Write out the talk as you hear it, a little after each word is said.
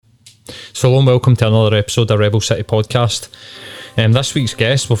So hello and welcome to another episode of Rebel City Podcast. This week's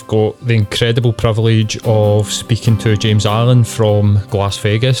guest, we've got the incredible privilege of speaking to James Allen from Las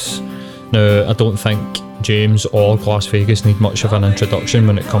Vegas. Now, I don't think James or Las Vegas need much of an introduction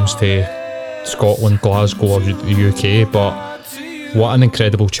when it comes to Scotland, Glasgow or the UK, but what an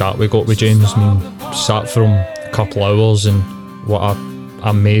incredible chat we got with James. I mean, sat for him a couple hours, and what an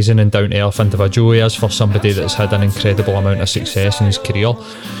amazing and down-to-earth individual he is for somebody that's had an incredible amount of success in his career.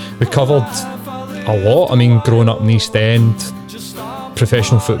 We covered a lot. I mean, growing up in the East End,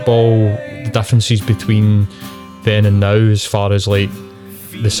 professional football, the differences between then and now as far as like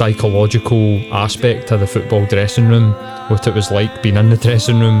the psychological aspect of the football dressing room, what it was like being in the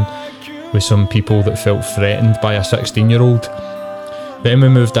dressing room with some people that felt threatened by a 16-year-old. Then we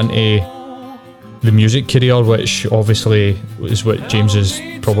moved into the music career, which obviously is what James is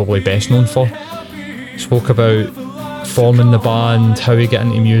probably best known for. Spoke about forming the band, how he got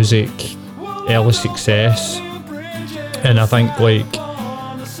into music, early success, and I think like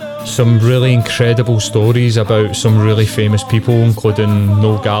some really incredible stories about some really famous people, including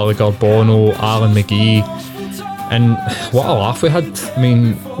Noel Gallagher, Bono, Alan McGee, and what a laugh we had. I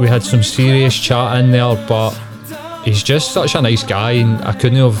mean, we had some serious chat in there, but he's just such a nice guy, and I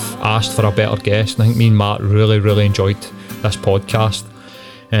couldn't have asked for a better guest. I think me and Matt really enjoyed this podcast,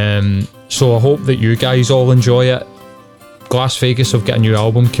 so I hope that you guys all enjoy it. Las Vegas have got a new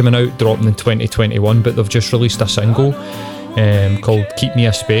album coming out, dropping in 2021, but they've just released a single called Keep Me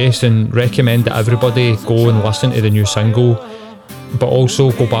a Space, and recommend that everybody go and listen to the new single, but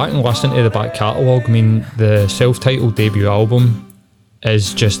also go back and listen to the back catalogue. I mean, the self-titled debut album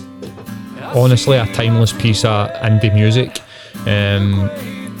is just honestly a timeless piece of indie music.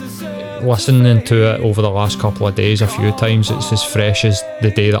 Listening to it over the last couple of days a few times, it's as fresh as the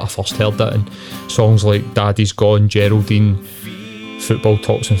day that I first heard it, and songs like Daddy's Gone, Geraldine, Football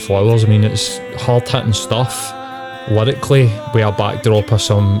Talks and Flowers, I mean, it's hard-hitting stuff lyrically with a backdrop of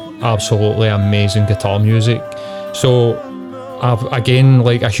some absolutely amazing guitar music. So again,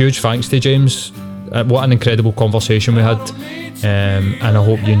 like, a huge thanks to James. What an incredible conversation we had, and I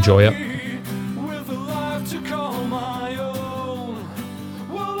hope you enjoy it.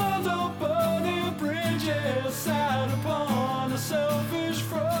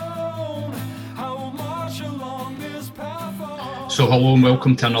 So hello and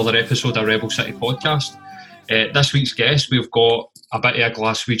welcome to another episode of Rebel City Podcast. This week's guest, we've got a bit of a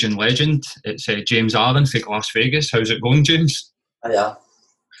Glaswegian legend. It's James Allen for Las Vegas. How's it going, James? Yeah.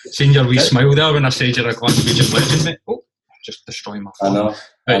 Seen your wee smile there when I said you're a Glaswegian legend, mate. Oh, just destroying my phone. I know.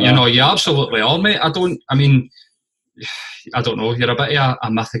 But you know, you absolutely are, mate. I don't know. You're a bit of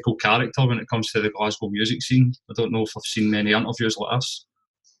a mythical character when it comes to the Glasgow music scene. I don't know if I've seen many interviews like this.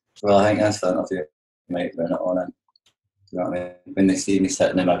 Well, I think that's the interview you might run it on it. You know what I mean? When they see me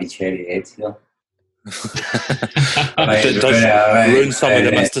sitting in my wee cherry head here. It does ruin some of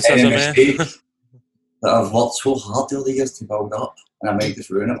the mysticism, that I've worked so hard all the years to build up, and I might just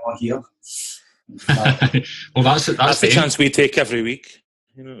ruin it all here. Well, that's the chance we take every week.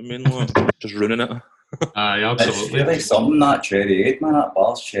 You know what I mean? Like, just ruining it. Aye, absolutely. It's really something, that cherry head, man. That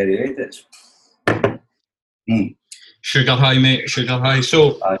bar's cherry head. It's sugar high, mate. Sugar high.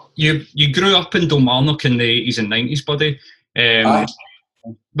 So you grew up in Kilmarnock in the 80s and 90s, buddy.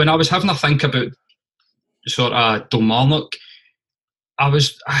 When I was having a think about sort of Kilmarnock, I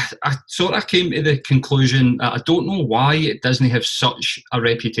sort of came to the conclusion that I don't know why it doesn't have such a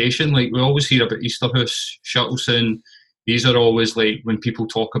reputation. Like, we always hear about Easterhouse, Shuttleson. These are always, like, when people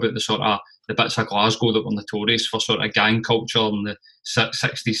talk about the sort of the bits of Glasgow that were notorious for sort of gang culture in the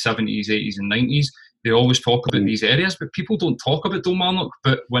 60s, 70s, 80s and 90s. They always talk about these areas, but people don't talk about Kilmarnock.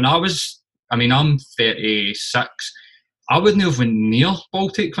 But when I'm 36, I wouldn't have been near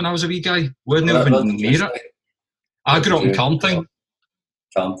Baltic when I was a wee guy. Wouldn't have been near it. I grew up in Carntyne.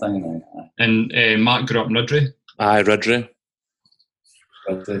 Carntyne, and Matt grew up in Ridley. Aye, Ridley.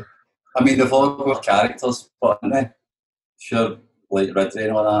 I mean, they've all got characters, but they? Sure, like Ridley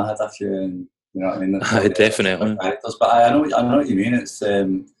and all that had a few, and you know what I mean? Aye, definitely. Characters, but I know what you mean. It's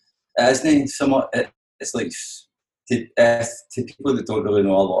isn't somewhat. It's like to people that don't really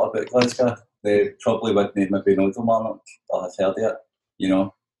know a lot about Glasgow, they probably wouldn't maybe know Kilmarnock or have heard of it. You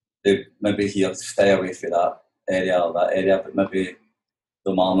know, they maybe here stay away from that area or that area, but maybe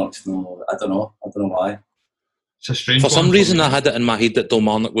Kilmarnock's no. I don't know why. It's a strange For some one. reason, I had it in my head that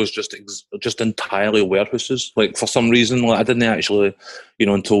Kilmarnock was just entirely warehouses. Like, for some reason, like, I didn't actually,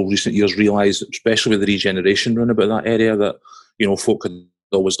 until recent years realise, especially with the regeneration run about that area, that folk had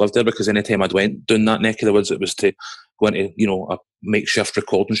always lived there, because any time I'd went down that neck of the woods, it was to go into, you know, a makeshift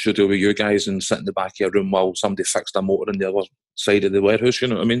recording studio with you guys and sit in the back of a room while somebody fixed a motor on the other side of the warehouse, you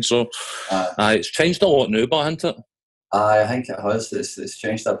know what I mean? So it's changed a lot now, but hasn't it? I think it has. It's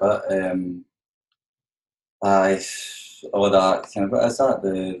changed a bit. All that kind of, what is that?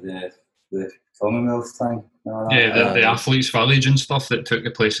 The Commonwealth thing? The athletes' village and stuff that took the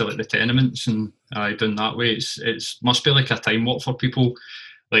place of like the tenements and done that way. It's must be like a time warp for people.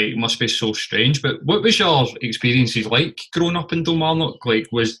 Like, it must be so strange. But what was your experiences like growing up in Kilmarnock? Like,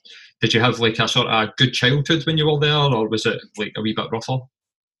 did you have like a sort of good childhood when you were there, or was it like a wee bit rougher?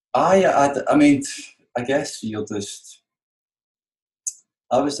 I mean, I guess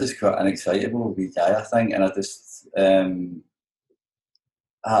I was just quite an excitable wee guy, I think, and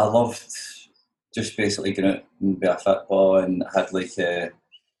I loved just basically going out and be a football, and had like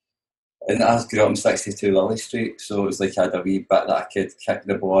and I grew up in 62 Lily Street, so it was like I had a wee bit that I could kick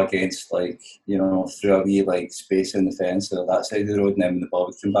the ball against, like, you know, through a wee like space in the fence or that side of the road, and then when the ball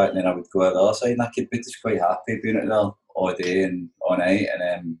would come back, and then I would go to the other side, and I could be just quite happy being out there all day and all night,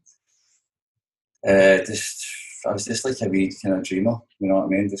 and I was just like a wee kind of dreamer, you know what I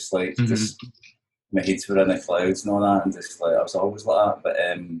mean? Just like, just my heads were in the clouds and all that, and just like I was always like that. But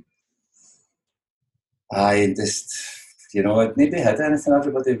I just, you know, nobody had anything.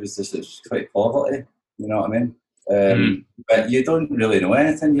 Everybody was just, it was quite poverty, you know what I mean? But you don't really know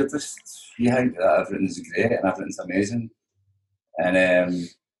anything. You think that everything's great and everything's amazing. And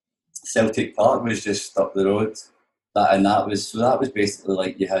Celtic Park was just up the road. That was basically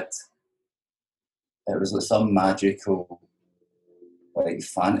like it was like some magical, like,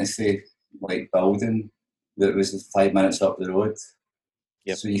 fantasy, like, building that was 5 minutes up the road.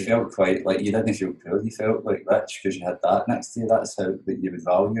 Yep. So you felt quite like, you didn't feel poor, you felt like rich because you had that next to you. That's how that you would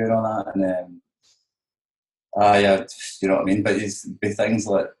value and all that. And you know what I mean. But it's the things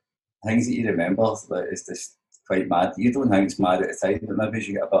that you remember, like, it's just quite mad. You don't think it's mad at the time, but maybe as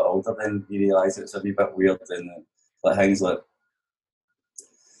you get a bit older, then you realise it's a wee bit weird. And like things like,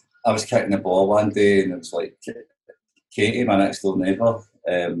 I was kicking the ball one day, and it was like Katie, my next door neighbour,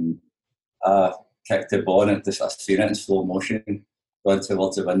 I kicked the ball, and I seen it in slow motion going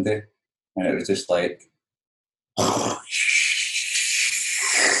towards the window, and it was just like a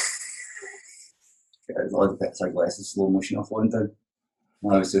lot of bits of glass in slow motion off London.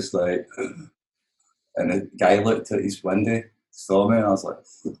 And I was just like, and the guy looked at his window, saw me, and I was like,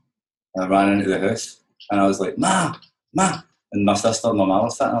 and I ran into the house, and I was like, Ma, and my sister and my mum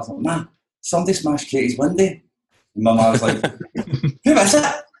was sitting, and I was like, Ma, somebody smashed Katie's window. And my mum was like, who is it?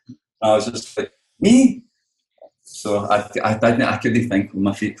 And I was just like, me. So I couldn't think on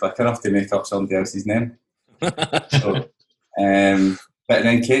my feet quick enough to make up somebody else's name. So, but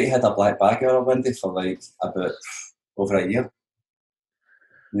then Katie had a black bag out her window for like about over a year.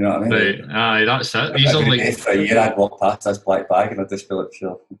 You know what I mean? Right. Aye, that's it. These are like, for a year I'd walk past this black bag, and I'd just be like,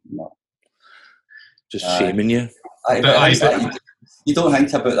 sure, no. Just shaming you. You don't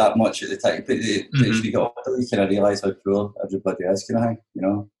think about that much at the time, but as you get older, you kind of realise how poor everybody is, kind of thing, you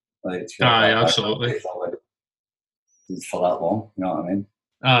know? Like, absolutely. For that long, you know what I mean?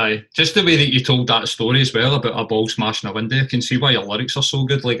 Aye, just the way that you told that story as well about a ball smashing a window, I can see why your lyrics are so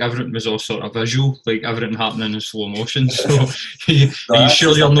good. Like, everything was all sort of visual, like everything happening in slow motion. So, are you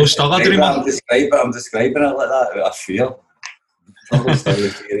sure you're no Starr dreamer? I'm describing it like that out of fear. Probably still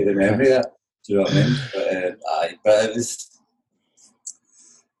with the memory of it. Do you know what I mean? But it's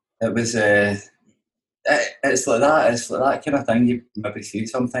like that. It's like that kind of thing you maybe see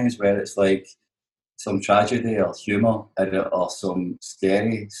sometimes, where it's like some tragedy or humour or some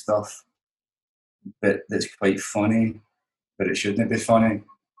scary stuff, but that's quite funny, but it shouldn't be funny.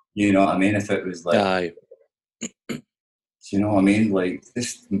 You know what I mean? If it was like, you know what I mean? Like,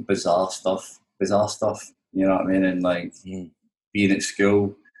 just bizarre stuff. You know what I mean? And like being at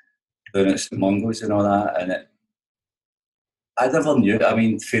school, doing at St Mungo's and all that, and I never knew. I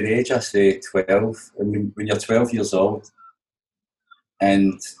mean, for the age I say 12, I mean, when you're 12 years old,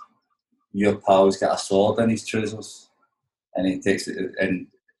 and your pal's got a sword in his trousers, and he takes it, and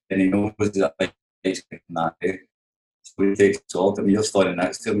he knows that he's getting that day. So he takes the sword, and you're standing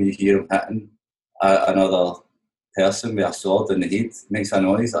next to him, you hear him hitting another person with a sword in the head. It makes a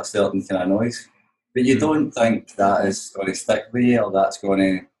noise, a certain kind of noise. But you don't think that is going to stick with you, or that's going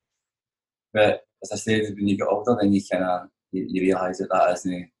to. But as I said, when you get older, then you kind of you realise that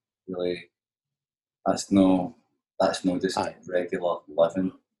isn't really. That's no just regular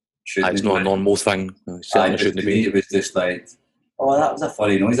living. It's not a normal thing. Certainly shouldn't be. It was just like, oh, that was a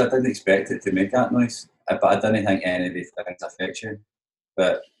funny noise. I didn't expect it to make that noise, but I didn't think any of these things affect you.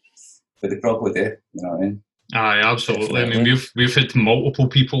 But they probably do. You know what I mean? Aye, absolutely. Definitely. I mean, we've had multiple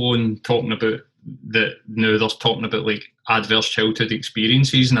people on talking about that. Now they're talking about like adverse childhood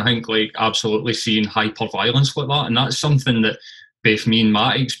experiences, and I think like absolutely seeing hyper violence like that, and that's something that both me and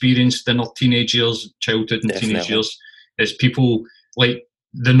Matt experienced in our teenage years, childhood and teenage Definitely. years. Is people like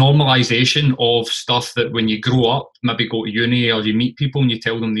the normalization of stuff that when you grow up, maybe go to uni or you meet people and you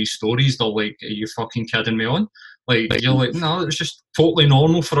tell them these stories, they're like, "Are you fucking kidding me on?" Like you're like, no, it's just totally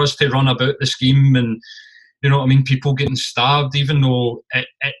normal for us to run about the scheme and you know what I mean? People getting stabbed, even though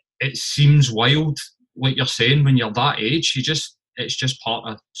it seems wild, like you're saying, when you're that age, it's just part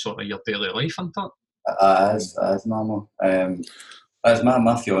of sort of your daily life, isn't it? As normal. As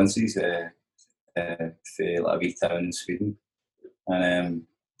my fiance's for like a wee town in Sweden, and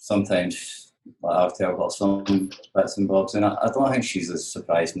sometimes like, I'll tell her some bits and bobs, and I don't think she's as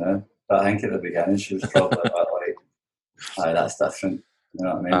surprised now. But I think at the beginning she was probably a bit like, "Aye, that's different." You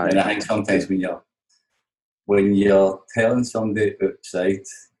know what I mean? Aye. And I think sometimes when you're telling somebody outside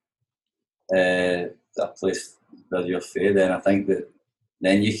a place where you're fair, then I think that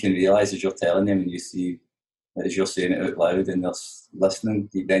then you can realise as you're telling them and you see as you're saying it out loud and they're listening,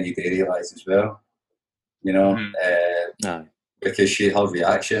 then you do realise as well, you know, Aye. because she her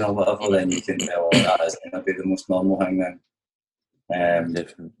reaction or whatever, then you can tell that isn't going to be the most normal thing then.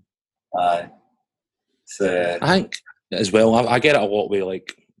 Definitely. So, I think as well, I get it a lot with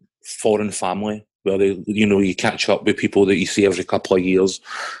like foreign family, where they, you know, you catch up with people that you see every couple of years.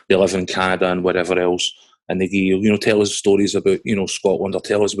 They live in Canada and whatever else, and they you know tell us stories about Scotland, or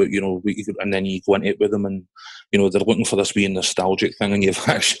tell us about and then you go into it with them, and they're looking for this wee nostalgic thing, and you've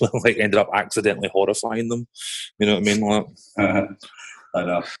actually like ended up accidentally horrifying them. You know what I mean? Like, I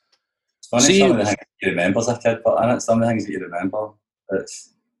know. It's funny some of the things you remember as a kid, but in it, some of the things that you remember,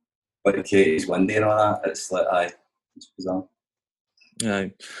 it's like Katie's Windy and all that. It's like, it's bizarre. Yeah.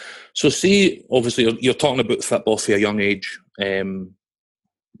 So, see, obviously, you're talking about football for a young age.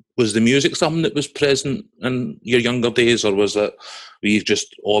 Was the music something that was present in your younger days, or were you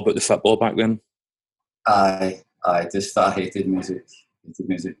just all about the football back then? I hated music.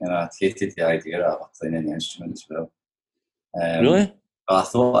 And I hated the idea of playing any instrument as well. Really? I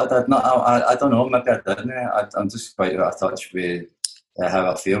thought I did not. I don't know. Maybe I didn't. I'm just quite out of touch with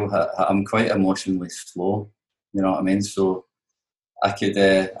how I feel. I'm quite emotionally slow. You know what I mean? So I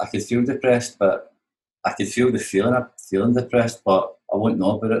could feel depressed, but I could feel the feeling of feeling depressed, but I wouldn't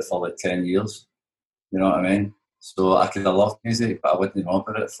know about it for like 10 years. You know what I mean? So I could have loved music, but I wouldn't know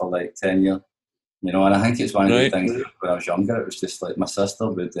about it for like 10 years. You know, and I think it's one of the things that when I was younger, it was just like my sister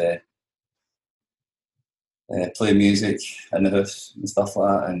would play music in the house and stuff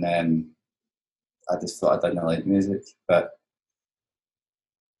like that, and I just thought I didn't like music. But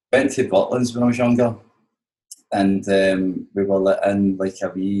I went to Butlins when I was younger, and we were in like a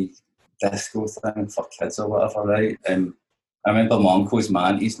wee disco thing for kids or whatever, right? And I remember my uncle's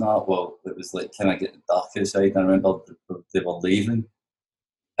manties now, well, it was like kind of getting dark outside, and I remember they were leaving,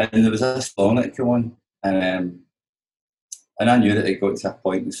 and there was a song that came on, and I knew that it got to a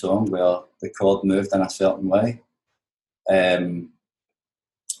point in the song where the chord moved in a certain way.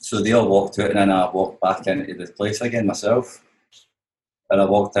 So they all walked out, and then I walked back into the place again myself, and I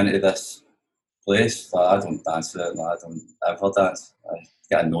walked into this place. I don't dance there, no, I don't ever dance. I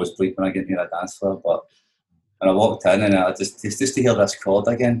get a nosebleed when I get near a dance floor, but when I walked in, and I just to hear this chord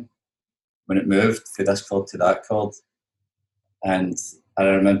again, when it moved from this chord to that chord, and I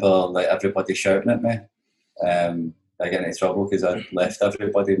remember like everybody shouting at me. I get into trouble because I left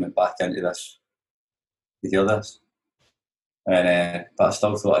everybody and went back into this to hear this. And but I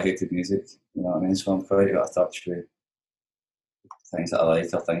still thought I hated music, you know what I mean? So I'm quite out of touch with things that I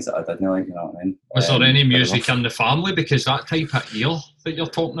liked or things that I didn't like, you know what I mean? Was there any music in the family? Because that type of ear that you're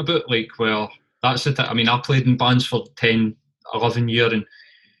talking about, like, well, that's the I mean, I played in bands for 10, 11 years, and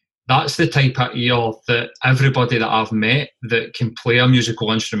that's the type of ear that everybody that I've met that can play a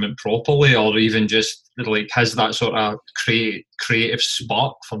musical instrument properly, or even just like has that sort of creative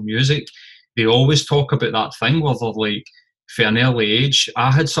spark for music, they always talk about that thing where they're like, for an early age,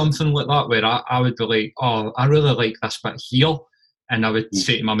 I had something like that where I would be like, oh, I really like this bit here. And I would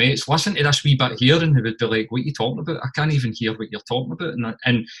say to my mates, listen to this wee bit here, and they would be like, what are you talking about? I can't even hear what you're talking about.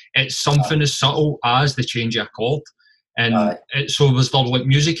 And it's something as subtle as the change of a chord. And so was there like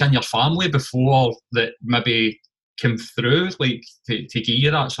music in your family before that maybe came through, like to give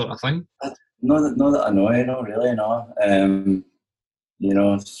you that sort of thing? Not that I know, really, no. You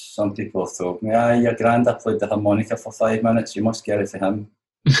know, some people have told me, your granda played the harmonica for 5 minutes, you must get it for him.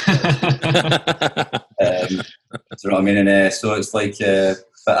 Do you know what I mean? And so it's like,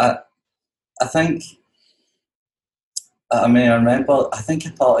 but I think I mean, I remember, I think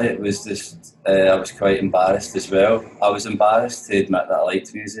a part of it was just, I was quite embarrassed as well. I was embarrassed to admit that I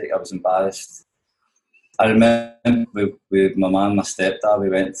liked music. I was embarrassed. I remember with my mum and my stepdad, we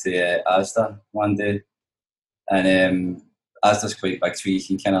went to Asda one day, and Asda's quite big, so you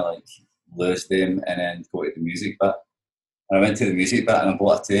can kind of like lose them and then go to the music bit. And I went to the music bit and I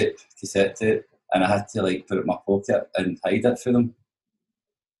bought a cassette tape, and I had to like put it in my pocket and hide it for them.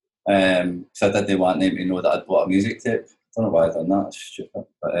 So I didn't want them to know that I'd bought a music tape. I don't know why I'd done that, it's stupid.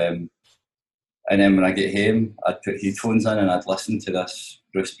 But, and then when I get home, I'd put headphones in and I'd listen to this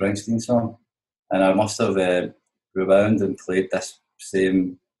Bruce Springsteen song. And I must have rewound and played this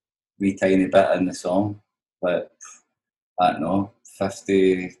same wee tiny bit in the song, like, I don't know,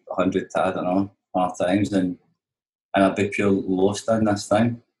 50, 100, I don't know, 100 times, and I'd be pure lost in this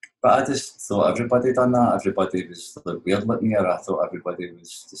thing. But I just thought everybody done that. Everybody was like weird like me, or I thought everybody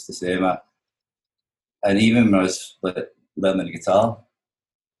was just the same. And even when I was like, learning the guitar,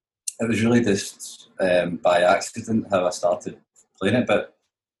 it was really just by accident how I started playing it. But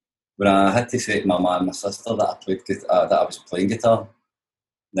when I had to say to my mum and my sister that that I was playing guitar,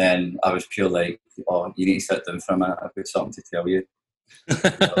 then I was pure like, oh, you need to sit down for a minute, I've got something to tell you.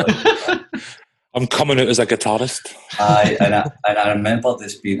 I'm coming out as a guitarist. And I remember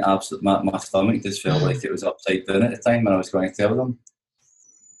this being absolute, my stomach just felt like it was upside down at the time when I was going to tell them.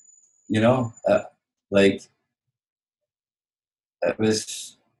 You know, like, it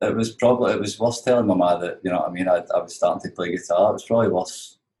was worse telling my mum that, you know what I mean, I was starting to play guitar. It was probably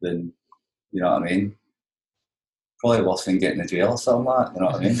worse than, you know what I mean, probably worse than getting in jail or something like that, you know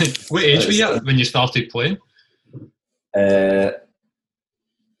what I mean. What age were you at when you started playing?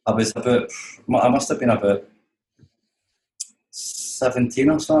 I must have been about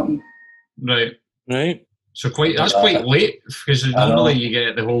 17 or something. Right. So that's quite late, because normally you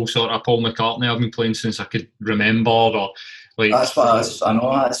get the whole sort of Paul McCartney, I've been playing since I could remember, or like. That's what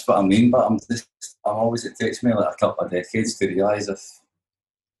I mean, but it takes me like a couple of decades to realise if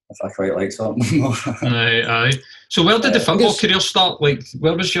I quite like something more. Aye. So where did the football career start? Like,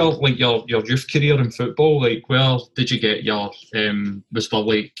 where was your youth career in football? Like, where did you get your was there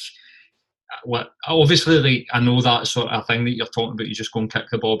like what? Obviously, like, I know that sort of thing that you're talking about. You just go and kick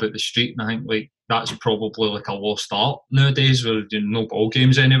the ball about the street, and I think like that's probably like a lost art nowadays, where there's no ball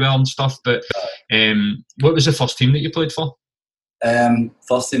games anywhere and stuff. But what was the first team that you played for?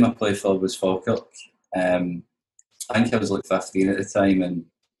 First team I played for was Falkirk. I think I was like 15 at the time, and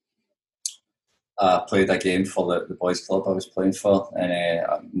I played a game for the boys' club I was playing for, and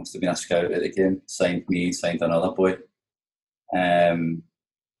I must have been a scout at the game. Signed me, signed another boy.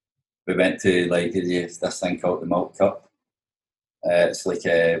 We went to like this thing called the Milk Cup. It's like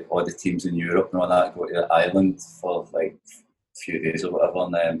all the teams in Europe and all that go to Ireland for like a few days or whatever,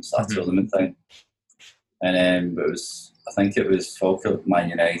 and it's a tournament thing. And I think it was Falkirk, Man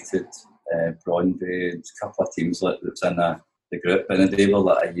United, Brøndby, a couple of teams that was in the group, and they were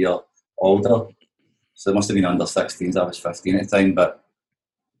like a year older. So it must have been under 16s, I was 15 at the time. But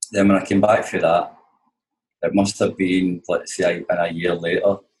then when I came back for that, it must have been, let's say, in a year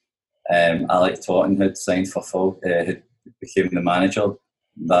later, Alec Totten had signed for had became the manager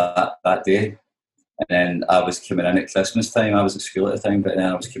that day. And then I was coming in at Christmas time. I was at school at the time, but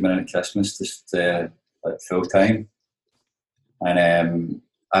then I was coming in at Christmas just like full time. And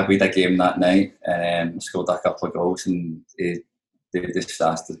I played a game that night and scored a couple of goals, and they just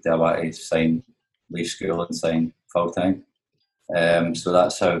asked if I wanted to leave school and sign full time. So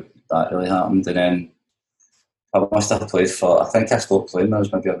that's how that really happened. And then I must have played I think I stopped playing when I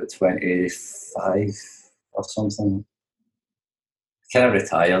was maybe about 25 or something. Kind of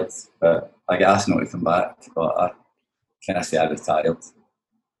retired, but I got asked not to come back, but I kind of say I retired.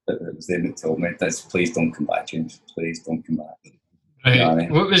 But it was them that told me, please don't come back, James. Please don't come back. Right. You know what I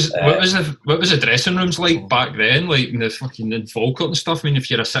mean? What was the dressing rooms like back then? Like in the fucking in Falkirk and stuff. I mean, if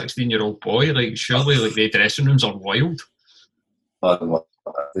you're a 16-year-old boy, like surely like the dressing rooms are wild. They were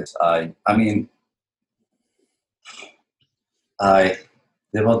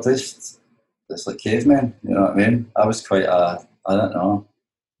just like cavemen. You know what I mean? I was quite I don't know.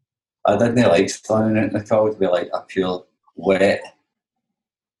 I didn't like standing out in the cold with like a pure wet,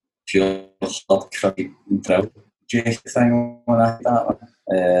 pure hard cruddy drill thing when I did that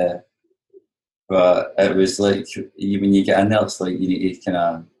one. But it was like, when you get in there, it's like you need to kind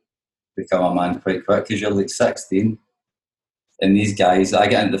of become a man quite quick, because you're like 16. And these guys, I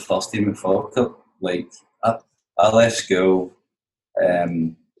get into the first team at Falkirk. Like, I left school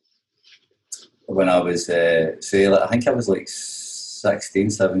when I was, I think I was like 16,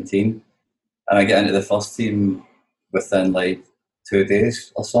 17. And I get into the first team within like 2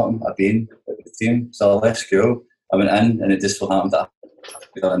 days or something of being at the team. So I left school I went in, and it just so happened that I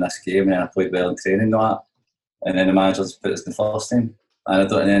played well in this game, and then I played well in training and that. And then the manager just put us in the first team. And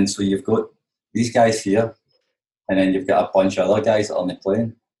then so you've got these guys here, and then you've got a bunch of other guys that are only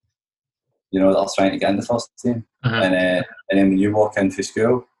playing, that are trying to get in the first team. And then when you walk into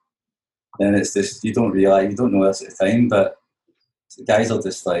school, then it's just, you don't know this at the time, but the guys are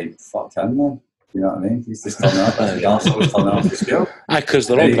just like, fuck him, man. You know what I mean? He's just turning up as the arsehole turning up for school. Because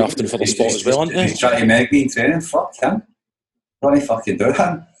they're all grafting for the spot as well, aren't they? He's trying to make me in training. Fuck him. What do you fucking do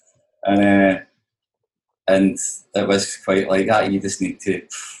him? And it was quite like that. You just need to,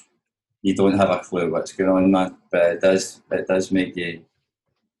 you don't have a clue what's going on, man. But it does make you,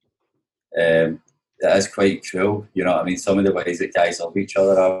 it is quite cruel, you know what I mean? Some of the ways that guys love each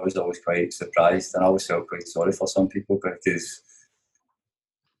other, I was always quite surprised, and I always felt quite sorry for some people, because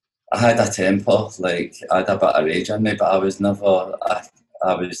I had a temper, like, I had a bit of rage in me, but I was never,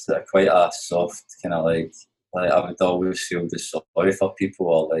 I was quite a soft kind of like I would always feel just sorry for people,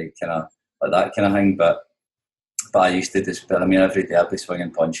 or like kind of like that kind of thing, but I used to just, I mean, every day I'd be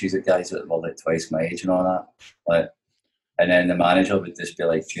swinging punches at guys that were like twice my age and all that, like, and then the manager would just be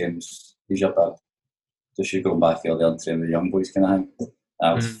like, James, who's your bad? Just you go back earlier and train with the young boys kind of thing.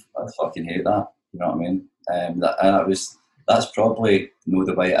 I fucking hate that, you know what I mean? That's probably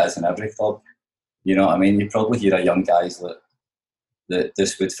the way it is in every club, you know what I mean? You probably hear of young guys that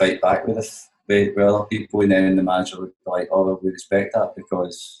just would fight back with other people, and then the manager would be like, oh, well, we respect that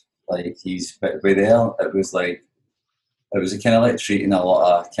because like he's way there. It was kind of like treating a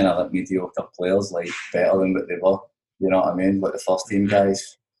lot of kind of like mediocre players like better than what they were, you know what I mean? Like the first team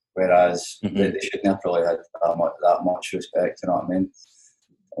guys, whereas they shouldn't have probably had that much respect, you know what I mean?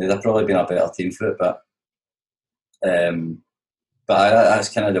 They'd have probably been a better team for it, but that's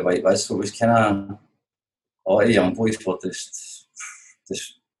kind of the way it was. So it was kind of a lot of young boys were just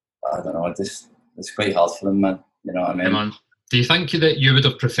I don't know, it's quite hard for them, man. You know what I mean? Hey man, do you think that you would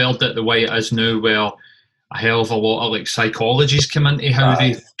have preferred it the way it is now, where a hell of a lot of like psychologies come into how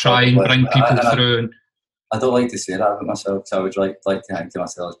they try and bring people through? I don't like to say that about myself, because I would like to think of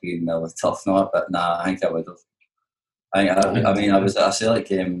myself as being tough, not, but nah, I think I would have. I mean, I was at a Celtic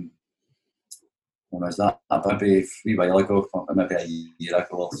game. When was that? Maybe a wee while ago, maybe a year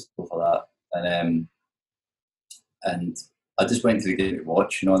ago or so for that. And I just went to the game to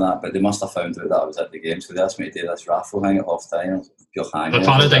watch, that, but they must have found out that I was at the game, so they asked me to do this raffle hang at half time. The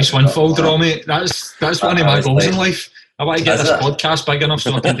Paradise Windfall draw, mate. That's one of my goals in life. I want to get this podcast big enough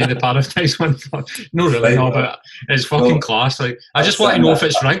so I can do the Paradise Windfall. No, really, no, but it's fucking class. Like, I just want to know if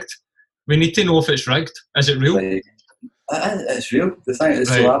it's rigged. We need to know if it's rigged. Is it real? It's real. The thing is,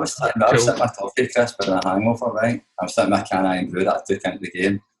 so I was sitting my toffee crisp in a hangover, right? I was sitting my can of Iron Brew that I took into the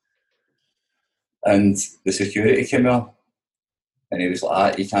game, and the security came up, and he was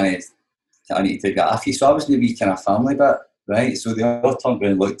like, "You can't need to take that off you." So I was in a wee kind of family bit, right? So they all turned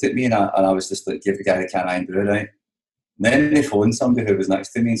around and looked at me, and I was just like, gave the guy the can of Iron Brew, right? And then they phoned somebody who was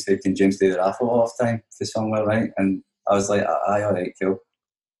next to me and said, "Can James do the raffle off time to somewhere, right?" And I was like, "Aye, all right, cool."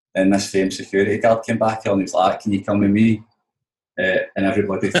 And this same security guard came back on and he was like, "Can you come with me?" And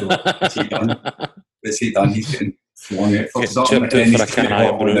everybody thought, "What's he done? What's he done? He's getting flung out for something." And then he's walking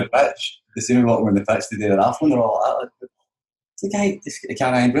on the pitch. They see me walking on the pitch to do the raffle, and they're all like, "The guy, this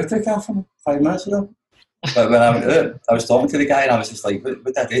can I Brew took off him 5 minutes ago." But when I went out, I was talking to the guy and I was just like, what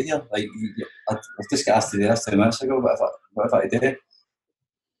did I do here? Like, I've just got asked to do this 2 minutes ago, what if I did?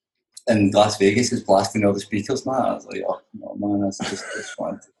 And Las Vegas is blasting all the speakers, man. I was like, oh, no, man, I just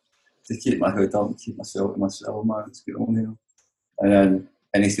wanted to keep my hood up and keep myself to myself, man. It's good on here.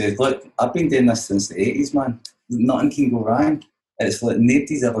 And he said, look, I've been doing this since the 80s, man. Nothing can go wrong. It's like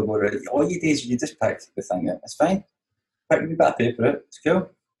nobody's ever go right. All you do is you just pick the thing out. It's fine. Pick me a bit of paper out. It's cool.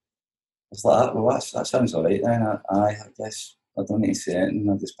 It's like that. Well, that sounds all right then. I guess I don't need to say anything.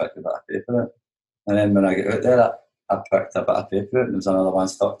 I just picked a bit of paper out. And then when I get out there, I picked a bit of paper out and there was another one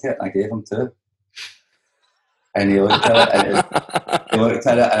stuck to it and I gave him 2. And he looked at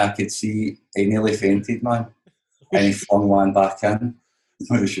it and I could see he nearly fainted, man. And he flung one back in.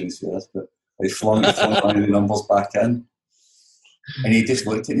 I shouldn't say this, but he flung one of the numbers back in. And he just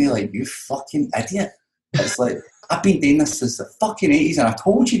looked at me like, you fucking idiot. It's like, I've been doing this since the fucking 80s and I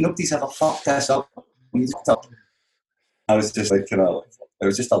told you nobody's ever fucked this up. I was just like, it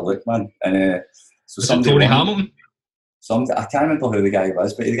was just a look, man. And so somebody, Tony Hamilton? I can't remember who the guy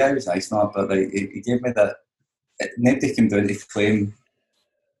was, but the guy was nice enough, but like, he gave me that, nobody came down to claim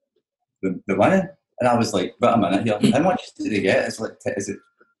the winning. And I was like, wait a minute here, how much did he get? It's like, is it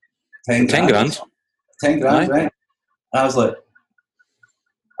 10 grand? 10 grand, right? And I was like,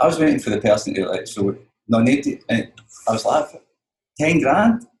 I was waiting for the person to like, so, no, nobody, and I was like, 10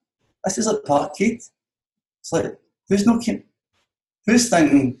 grand? This is like Parkhead. It's like, who's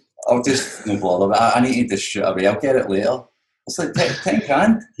thinking, I'll just no bother, but I need to just shoot away, I'll get it later. It's like 10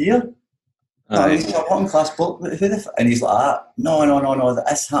 grand here. No, he's a bottom class book. And he's like, no,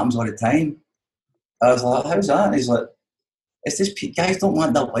 this happens all the time. I was like, how's that? And he's like, it's just guys don't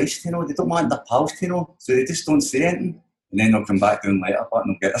want their wives to know, they don't want their pals to know, so they just don't say anything. And then they'll come back down later, but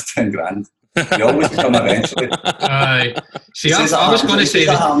they'll get their 10 grand. They always come eventually. See, I was going to say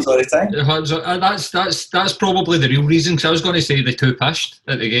that happens all the time. That's probably the real reason, because I was going to say they too pissed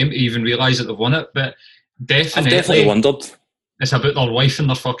at the game to even realise that they've won it, but I've definitely wondered. It's about their wife and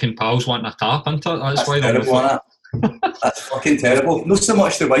their fucking pals wanting a tap, isn't it? That's why terrible, that's fucking terrible. Not so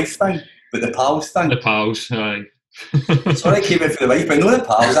much the wife thing, but the pals thing. The pals, aye. Sorry, I came in for the wife, but no, the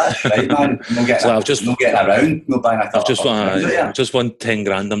pals, that's right, man. No getting around, no buying a cup. I've just won 10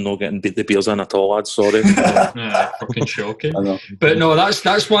 grand, I'm not getting the beers in at all, lads, sorry. Fucking shocking. But no,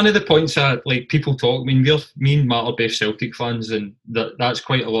 that's one of the points that, like, people talk. I mean, me and Matt are both Celtic fans, and that's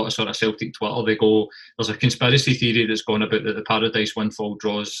quite a lot of sort of Celtic Twitter. They go, there's a conspiracy theory that's gone about that the Paradise Windfall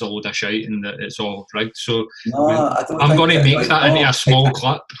draws a load of shite and that it's all rigged. So I'm going to make that into a small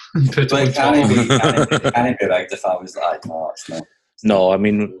clip and put it on Twitter. It can't be rigged if I was like, no, it's not. No, I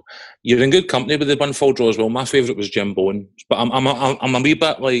mean, you're in good company with the Windfall draw as well. My favourite was Jim Bowen, but I'm a wee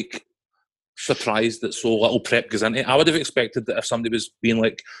bit like surprised that so little prep goes into it. I would have expected that if somebody was being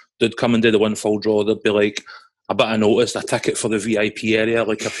like, "Did come and do the Windfall draw," there'd be like a bit of notice, a ticket for the VIP area,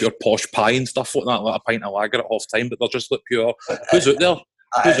 like a pure posh pie and stuff like that, like a pint of lager at half time. But they're just like pure. Who's out there?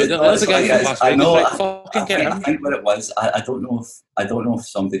 There's a guy from Las Vegas. I think what it was. I don't know if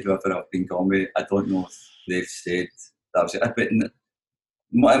somebody who ever have been gone with. I don't know if they've said that was it. But it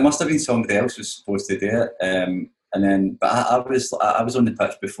must have been somebody else was supposed to do it. And then, but I was on the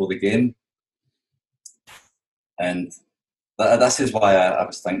pitch before the game, and this is why I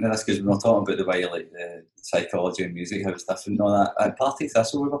was thinking of this, because we were talking about the way like the psychology and music, how it's different and all that. Partick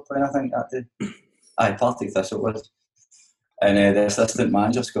Thistle we were playing, I think that day. Aye, Partick Thistle was. And the assistant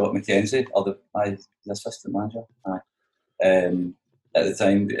manager, Scott McKenzie, the assistant manager, at the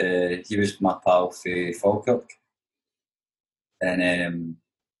time, he was my pal for Falkirk. And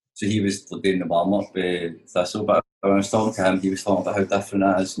so he was doing the warm-up with Thistle, but when I was talking to him, he was talking about how different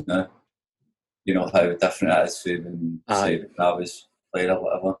it is now. You know, how different it is for when, say, I was playing or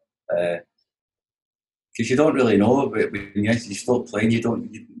whatever. Because you don't really know, but when you stop playing,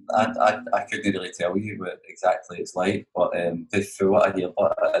 I couldn't really tell you what exactly it's like, but for what I hear,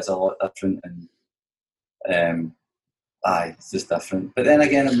 but it is a lot different, and it's just different. But then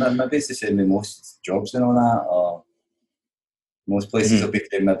again, maybe it's the same with most jobs and all that, or most places will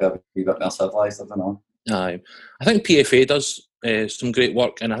become maybe a wee bit more civilised, I don't know. Aye. I think PFA does some great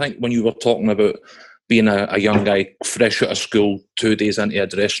work, and I think when you were talking about being a young guy fresh out of school, 2 days into a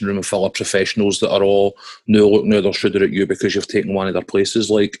dressing room full of professionals that are all looking their shoulder at you because you've taken one of their places,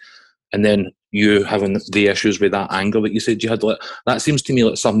 like, and then you having the issues with that anger that you said you had, like, that seems to me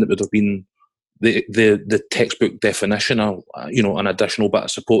like something that would have been the textbook definition of, you know, an additional bit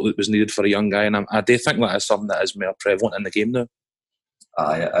of support that was needed for a young guy, and I do think that is something that is more prevalent in the game now.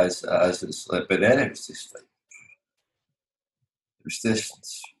 Aye, it is. It's like, but then it was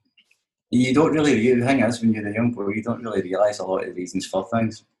just. You don't really, the thing is, when you're a young boy, you don't really realise a lot of the reasons for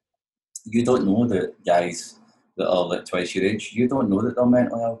things. You don't know that guys that are like twice your age, you don't know that they're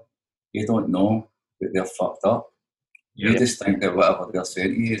mentally ill. You don't know that they're fucked up. Yep. You just think that whatever they're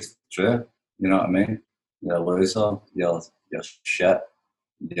saying to you is true. You know what I mean? You're a loser, you're shit,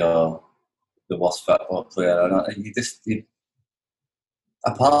 you're the worst football player. And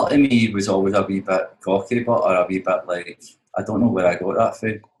a part of me was always a wee bit cocky, or a wee bit like, I don't know where I got that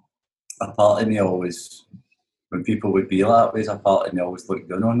from. A part of me always, when people would be that way, a part of me always looked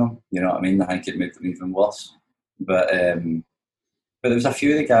down on them. You know what I mean? I think it made them even worse. But there was a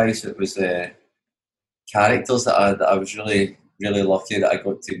few of the guys that was characters that I was really, really lucky that I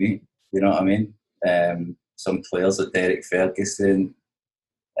got to meet. You know what I mean? Some players like Derek Ferguson.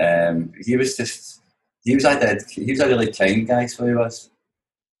 He was a really kind guy, so he was.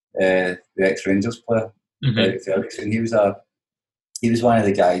 The ex-Rangers player, Derek Ferguson. He was one of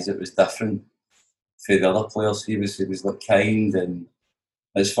the guys that was different for the other players. He was like kind, and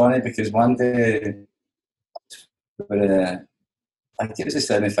it's funny because one day, I think it was the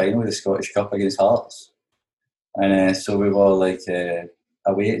semi-final of the Scottish Cup against Hearts, and so we were like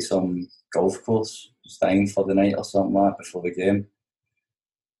away at some golf course, staying for the night or something like that before the game,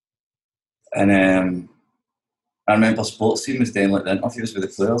 and I remember sports team was doing like the interviews with the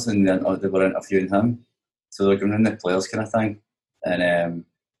players, and they were interviewing him, so they were going in the players kind of thing. And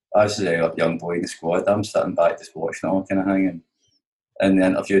I was a young boy in the squad. I'm sitting back just watching all kind of thing, and they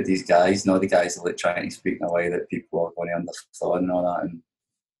interviewed these guys, and all the guys are like trying to speak in a way that people are going to understand and all that.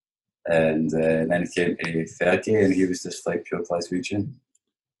 And then he came to Fergie, and he was just like pure Glaswegian.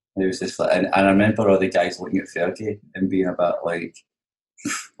 He was just like, and I remember all the guys looking at Fergie and being a bit like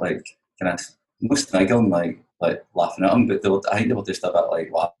kind of most niggling, like laughing at him, but I think they were just a bit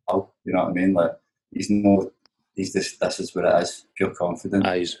like, wow, you know what I mean? Like he's just, this is what it is, pure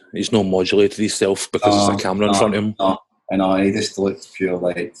confidence. He's not modulated himself because there's a camera in front of him. I know, he just looked pure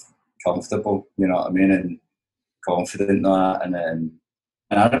like comfortable, you know what I mean, and confident and all that, and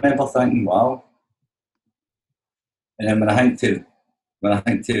I remember thinking, wow. And then when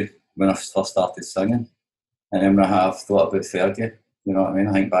I first started singing, and then when I have thought about Fergie, you know what I mean,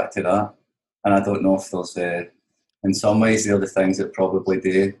 I think back to that, and I don't know if there's, in some ways, they're the things that probably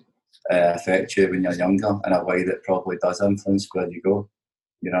do affect you when you're younger, in a way that probably does influence where you go,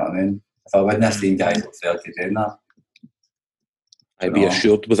 you know what I mean? If I wouldn't have seen guys like Fergie doing that, I'd be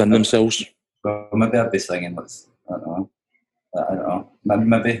assured within themselves. Well, maybe I'd be singing, I don't know.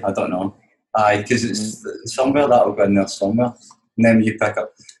 Maybe, I don't know. Aye, because it's somewhere that'll go in there somewhere. And then when you pick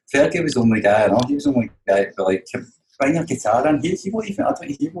up, Fergie was the only guy, he was the only guy to be like, bring your guitar in. He won't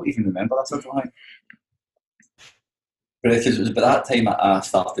even remember that, I don't think. But because it was about that time that I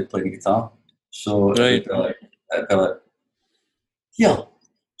started playing guitar. So it'd be like, here,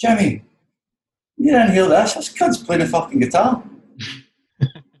 Jimmy, you didn't hear this cunt's playing the fucking guitar.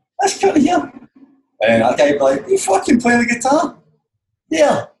 This cunt here. And that guy would be like, you fucking play the guitar?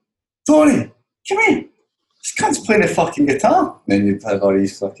 Yeah, Tony, come here. This cunt's playing the fucking guitar. And then you'd have all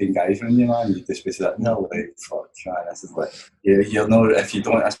these fucking guys around you, man. You'd just be sitting there like, fuck, man, this is like, you're not, if you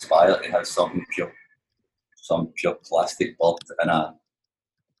don't aspire to have some pure plastic bird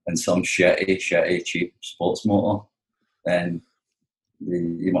in some shitty, cheap sports motor, then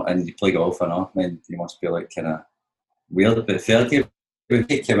you play golf and all, then you must be like kind of weird. But Fergie,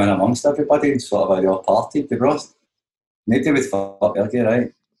 he came in amongst everybody and sort of a real party, the bros. Nobody would fuck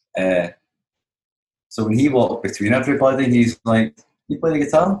Fergie, right? So when he walked between everybody, he's like, you play the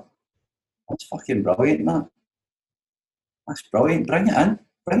guitar? That's fucking brilliant, man. That's brilliant. Bring it in.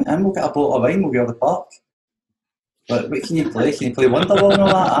 We'll get a bottle of wine, we'll go to the park. But what can you play? Can you play Wonderwall and all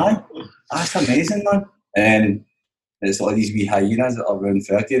that? Aye. That's amazing, man. And it's all these wee hyenas that are around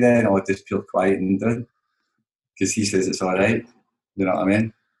Fergie then, all just pure quiet and down. Because he says it's alright. You know what I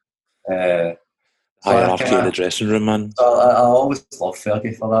mean? Hierarchy in the dressing room, man. I always love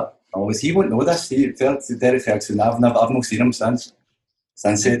Fergie for that. He won't know this. Derek Ferguson, I've not seen him since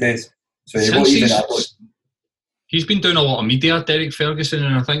he days. So he won't even He's been doing a lot of media, Derek Ferguson,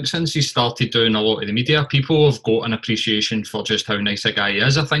 and I think since he started doing a lot of the media, people have got an appreciation for just how nice a guy he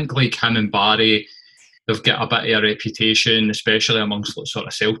is. I think like him and Barry, they've got a bit of a reputation, especially amongst sort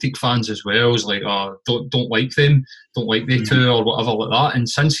of Celtic fans as well. It's like, don't like them, don't like they two or whatever like that. And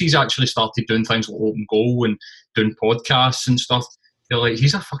since he's actually started doing things like Open Goal and doing podcasts and stuff, they're like,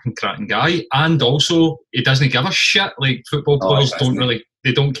 he's a fucking cracking guy. And also, he doesn't give a shit. Like, football players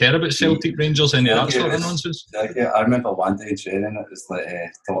they don't care about Celtic, Rangers, any of that sort of nonsense. I remember one day in training, it was like,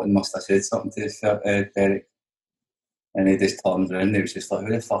 Totten must have said something to Derek. And he just turned around and he was just like,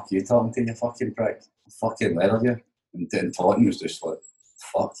 who the fuck are you talking to, you fucking prick? Fucking leather you. And Totten was just like,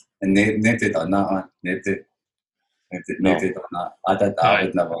 fuck. And nobody done that, man. Nobody done that.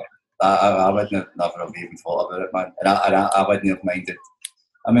 I would never have even thought about it, man. And I wouldn't have minded.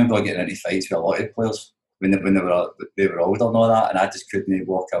 I remember getting into fights with a lot of players when they were older and all that, and I just couldn't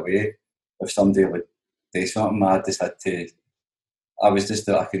walk away. If somebody would say something, I was just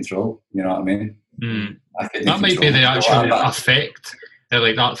out of control, you know what I mean? That might be the actual effect.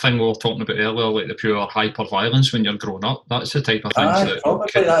 Like that thing we were talking about earlier, like the pure hyper violence when you're growing up. That's the type of thing.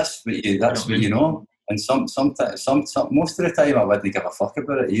 Probably that's what you know. And some most of the time I wouldn't give a fuck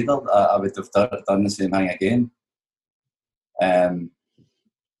about it either. I would have done the same thing again.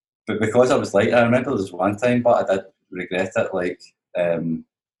 But because I was like, I remember there was one time, but I did regret it. Like,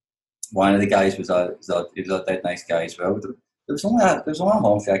 one of the guys was a dead nice guy as well. There was only a handful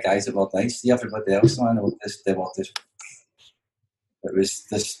of guys that were nice. See everybody else, man, it was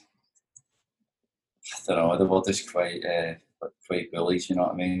just, I don't know, they were just quite bullies, you know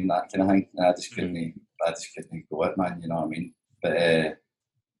what I mean, that kind of thing. And I just couldn't go it, man, you know what I mean.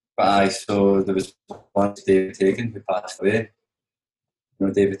 But so there was one David Taken who passed away. You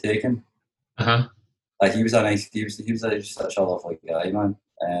know David Taken? Like he was such a lovely guy, man.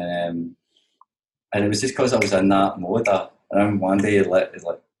 And it was just because I was in that mode. I remember one day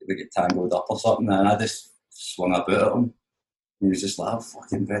we get tangled up or something, and I just swung about at him. And he was just like, I'll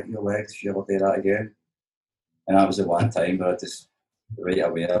fucking break your legs if you ever do that again. And that was the one time where I just, right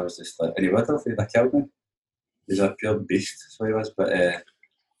away, I was just like, and he would have, he'd have killed me. He's a pure beast, so he was. But and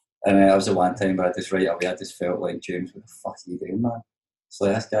that was the one time where I just right away I just felt like, James, what the fuck are you doing, man? So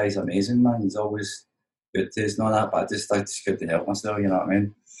this guy's amazing, man. He's always good to us and all that, but I just couldn't help myself, you know what I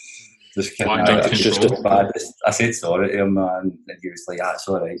mean? Just couldn't. I said sorry to him, man, and he was like, "It's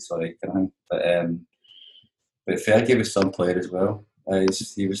all right, kind of thing." But Fergie was some player as well.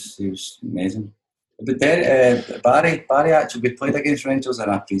 He was amazing. But then Barry actually, we played against Rangers in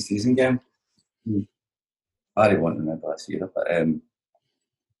a pre-season game. Barry won't remember this year, but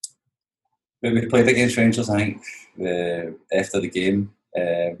when we played against Rangers, I think after the game,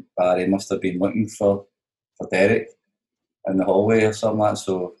 Barry must have been looking for Derek in the hallway or something like that.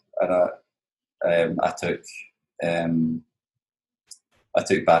 So I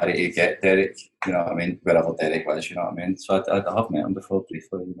took Barry to get Derek, you know what I mean, wherever Derek was, you know what I mean. So I have met him before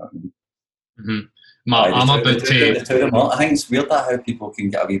briefly, you know what I mean. Mm-hmm. I'm a bit. I think it's weird that how people can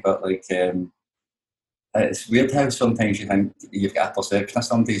get a wee bit like. It's weird how sometimes you think you've got a perception of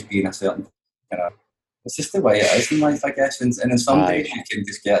somebody's being a certain kind of. It's just the way it is in life, I guess. And in some days you can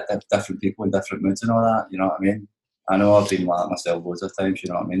just get different people in different moods and all that. You know what I mean? I know I've been like myself loads of times. You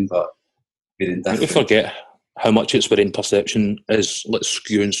know what I mean? But being in different. You forget how much it's within perception is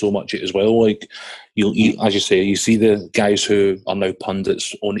skewing so much as well. Like as you say, you see the guys who are now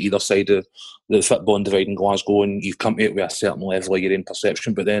pundits on either side of the football divide in Glasgow, and you've come to it with a certain level of your own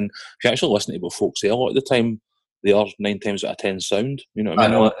perception. But then, if you actually listen to what folks say, a lot of the time they are 9 times out of 10 sound. You know what I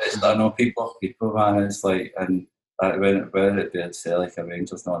mean? I know people, man. It's like, and when it be like a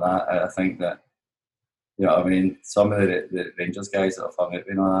Rangers and all that, I think that, you know what I mean, some of the Rangers guys that have hung out with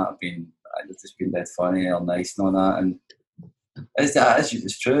and all that have been. It's just been dead funny or nice and all that, and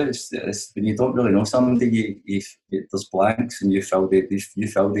it's true. It's when you don't really know somebody, there's blanks, and you fill these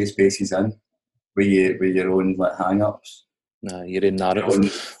spaces in with your own like hang-ups. Your own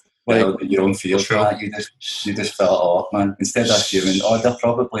narrative, your own fears. Sure. You just fill it all up, man. Instead of assuming, they're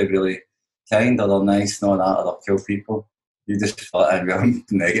probably really kind or they're nice and all that, or they're cool people. You just fill it in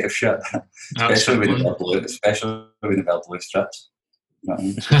with negative shit, especially when they're blue strips.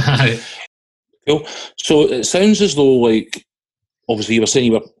 Cool. So it sounds as though, like, obviously you were saying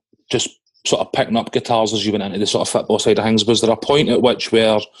you were just sort of picking up guitars as you went into the sort of football side of things. Was there a point at which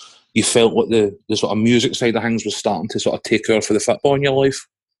where you felt like the sort of music side of things was starting to sort of take over for the football in your life?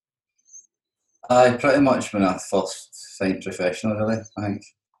 Pretty much when I first signed professional, really, I think.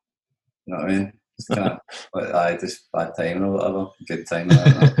 You know what I mean? It's kind of like, just bad timing or whatever. Good timing.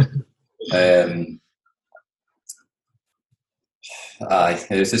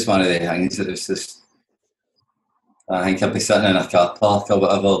 It was just one of the things. It was just, I think I'd be sitting in a car park or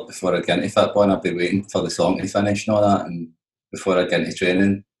whatever before I'd get into football, and I'd be waiting for the song to finish and all that, and before I'd get into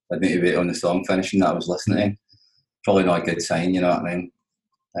training I'd need to wait on the song finishing that I was listening to. Probably not a good sign, you know what I mean.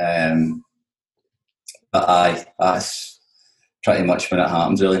 But that's pretty much when it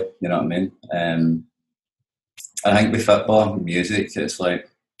happens, really, you know what I mean. I think with football, music, it's like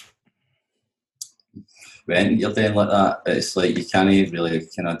when you're doing like that, it's like you can't really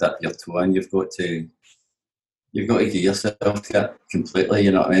kind of dip your toe in. You've got to give yourself to it completely.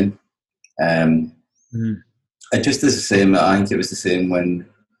 You know what I mean? It just is the same. I think it was the same when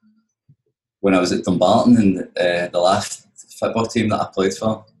I was at Dumbarton and the last football team that I played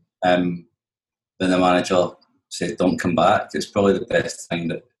for. Then the manager said, "Don't come back." It's probably the best thing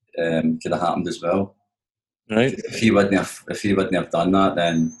that could have happened as well. Right. If he wouldn't have done that,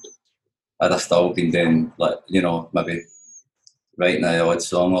 then I'd have still been doing, like, you know, maybe writing an odd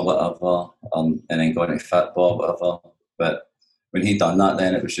song or whatever, and then going to football or whatever. But when he done that,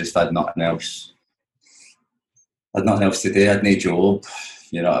 then it was just I had nothing else to do. I had no job,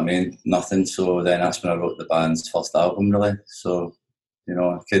 you know what I mean? Nothing. So then that's when I wrote the band's first album, really. So, you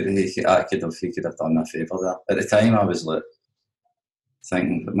know, he could have done me a favour there. At the time, I was like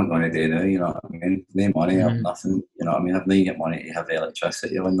thinking, what am I going to do now? You know what I mean? No money or nothing. You know what I mean? I've not got money to have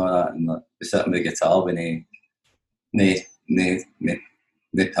electricity and all that, and like, be sitting with a guitar with no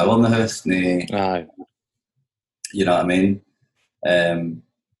power in the house, you know what I mean?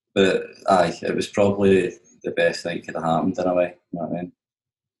 But it was probably the best thing that could have happened in a way. You know what I mean?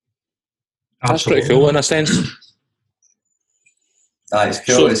 That's pretty cool in a sense. It's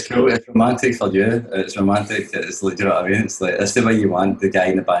cool. So, it's cool. It's romantic for you. It's romantic. It's like, you know what I mean? It's like that's the way you want the guy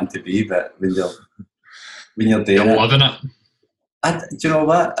in the band to be. But when you're doing it, loving it. Do you know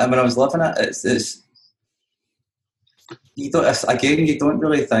what? When I was loving it, it's you don't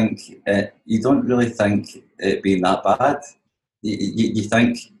really think it being that bad. You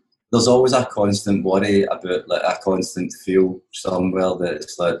think there's always a constant worry about, like, a constant feel somewhere that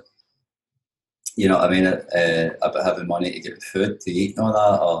it's like, you know what I mean, about having money to get food to eat and all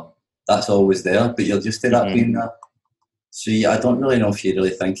that, or that's always there, but you're used to that being there. So I don't really know if you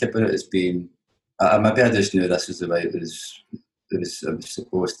really think about it as being. Maybe I just knew this was the way it was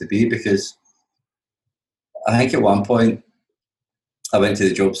supposed to be, because I think at one point I went to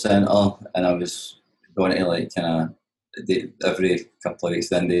the job centre and I was going to like kind of every couple of weeks.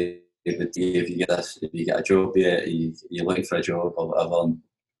 Then they would say, if you get a job, you're looking for a job or whatever.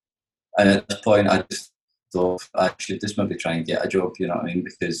 And at this point, I just thought I should just maybe try and get a job. You know what I mean?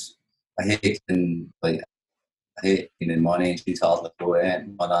 Because I hate being in money. She's hard to go in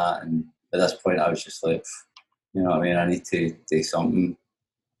and all that. And at this point, I was just like, you know what I mean? I need to do something.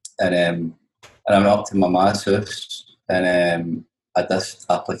 And I went up to my ma's house and I had this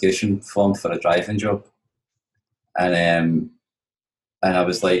application form for a driving job. And I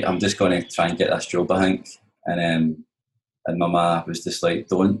was like, I'm just going to try and get this job, I think. And my ma was just like,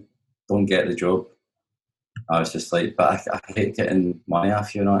 don't get the job. I was just like, but I hate getting money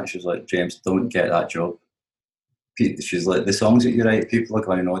off you, and she was like, James, don't get that job. She's like, the songs that you write, people are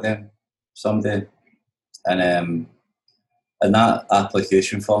going to know them someday. And that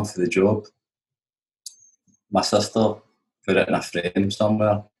application form for the job, my sister put it in a frame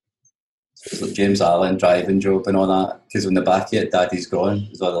somewhere. It was like James Allen driving job and all that, because on the back of it, Daddy's Gone,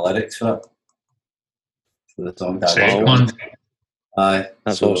 there's all the lyrics for it. For the song Daddy's Gone. Aye.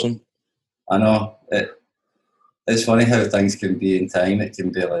 That's awesome. I know. It's funny how things can be in time. It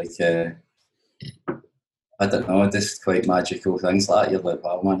can be like, I don't know, just quite magical things like that. You're like,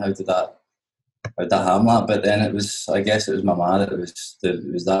 wow, man, how did that happen? But then I guess it was my ma that was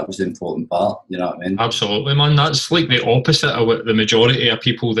the important part. You know what I mean? Absolutely, man. That's like the opposite of what the majority of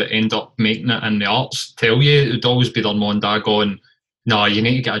people that end up making it in the arts tell you. It would always be their mum and dad going, "Nah, you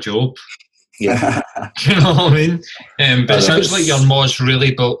need to get a job." Yeah. You know what I mean? But it sounds like your mom's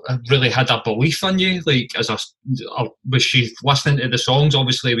really had a belief in you. Like, was she listening to the songs?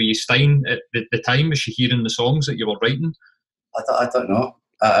 Obviously, were you staying at the time? Was she hearing the songs that you were writing? I don't know.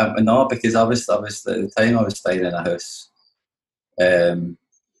 No, because I was at the time I was staying in a house.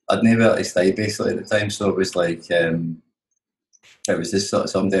 I'd never able to stay basically at the time, so it was like it was just sort of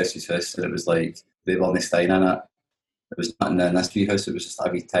somebody else's house, and it was like they weren't staying in it. It was nothing in this wee house. It was just a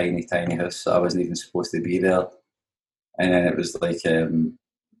wee tiny house. So I wasn't even supposed to be there. And then it was like, it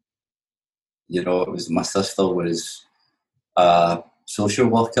was my sister was a social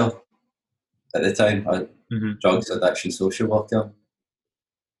worker at the time, a drugs addiction social worker.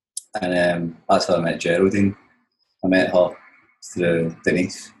 And that's how I met Geraldine. I met her through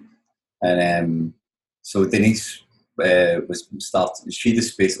Denise. And so Denise she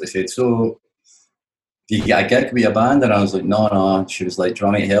just basically said, so you get a gig with your band? And I was like, no. She was like, do you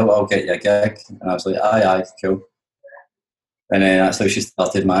want me to help? I'll get you a gig. And I was like, aye, cool. And then that's how she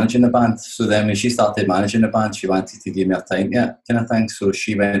started managing the band. So then when she started managing the band, she wanted to give me her time yet, kind of thing. So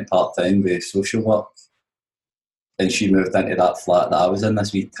she went part-time with social work. And she moved into that flat that I was in,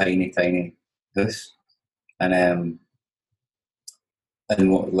 this wee tiny house. And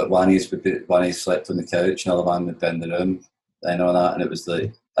one slept on the couch, another one would be in the room, and all that. And it was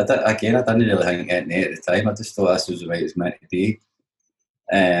like, I didn't really think anything at the time. I just thought this was the way it was meant to be.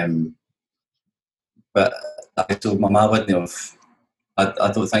 But I told my mum wouldn't have.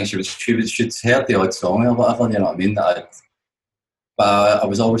 I don't think she'd heard the odd song or whatever. You know what I mean? But I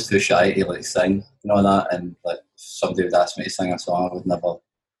was always too shy to like sing, you know that. And like somebody would ask me to sing a song, I would never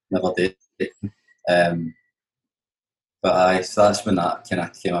do it. So that's when that kind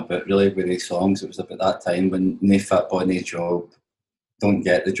of came about. Really, with these songs, it was about that time when no fit body job. Don't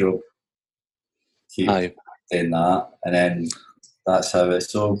get the job, keep doing that, and then that's how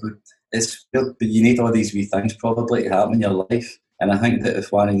it's. So it's weird, but you need all these wee things probably to happen in your life, and I think that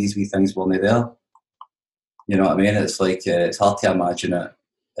if one of these wee things weren't there, you know what I mean? It's like it's hard to imagine it.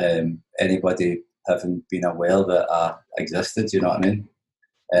 Anybody having been aware that I existed, you know what I mean?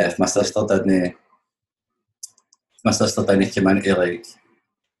 If my sister didn't come into like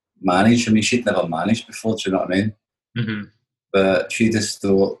manage, I mean, she'd never managed before, do you know what I mean? Mm-hmm. But she just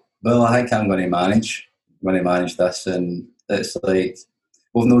thought, well, I think I'm going to manage this, and it's like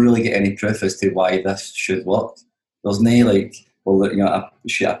we've not really got any proof as to why this should work. There's no like, well, you know, a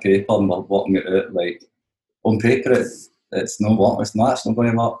sheet of paper and we're working it out. Like on paper, it's not work. It's not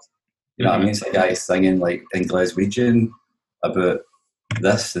going to work. You know what I mean? It's a guy singing like in Glaswegian about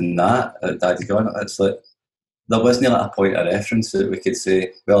this and that. Daddy Gone. It's like there wasn't like a point of reference that we could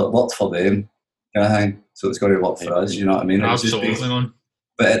say, well, it worked for them, kind of thing, so it's going to work for us. You know what I mean? Absolutely, man.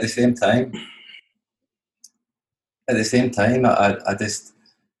 But at the same time, I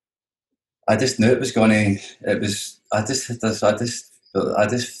just knew it was going to. I just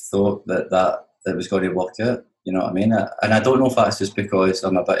thought that it was going to work out. You know what I mean? And I don't know if that's just because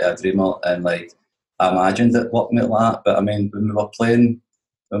I'm a bit of a dreamer and like I imagined it working like that. But I mean, when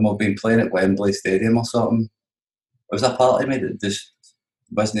we've been playing at Wembley Stadium or something, it was a part of me that just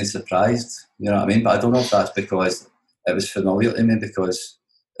wasn't surprised. You know what I mean? But I don't know if that's because it was familiar to me because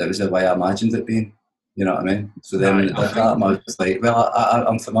it was the way I imagined it being. You know what I mean? So then when it did that, I was like, well,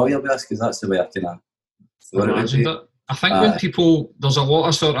 I'm familiar with this because that's the way I kind of thought it would be. I think when people, there's a lot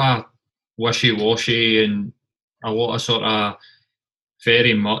of sort of wishy-washy and a lot of sort of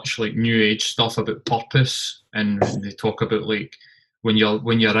very much like new age stuff about purpose, and they talk about like when you're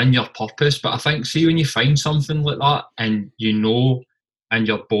in your purpose. But I think, see, when you find something like that and you know in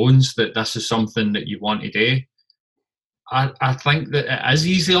your bones that this is something that you want to do, I think that it is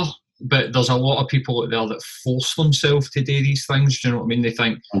easier. But there's a lot of people out there that force themselves to do these things. Do you know what I mean? They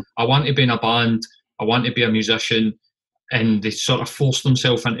think, I want to be in a band, I want to be a musician, and they sort of force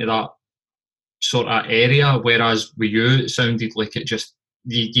themselves into that sort of area. Whereas with you, it sounded like it just,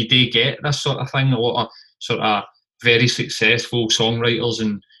 you do get this sort of thing. A lot of sort of very successful songwriters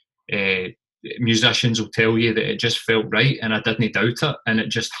and musicians will tell you that it just felt right, and I didn't doubt it, and it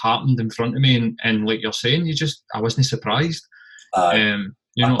just happened in front of me. And like you're saying, I wasn't surprised.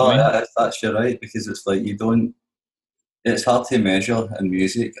 You know what I mean? That's you're right, because it's like it's hard to measure in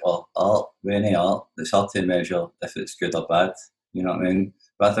music or art, with any art, it's hard to measure if it's good or bad, you know what I mean?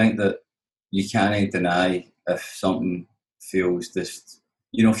 But I think that you can't deny if something feels just,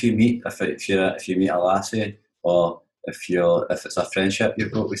 you know, if you meet a lassie, or if it's a friendship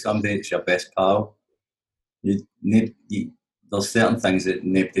you've got with somebody, it's your best pal, there's certain things that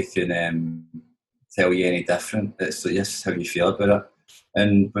nobody can tell you any different. It's just how you feel about it.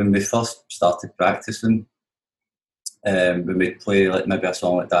 And when we first started practicing, when we'd play like maybe a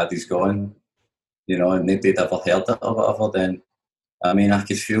song like Daddy's Gone, you know, and nobody'd ever heard it or whatever, then I mean, I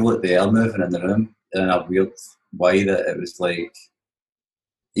could feel like the air moving in the room in a weird way, that it was like,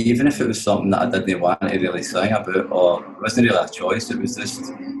 even if it was something that I didn't want to really sing about, or it wasn't really a choice, it was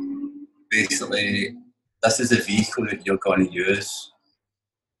just basically, this is a vehicle that you're going to use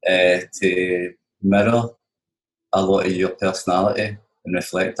to mirror a lot of your personality and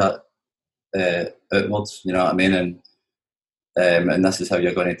reflect that outwards, you know what I mean? And this is how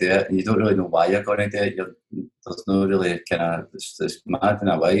you're going to do it, and you don't really know why you're going to do it. There's no really kind of, it's mad in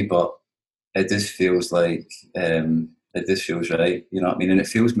a way, but it just feels like it just feels right, you know what I mean? And it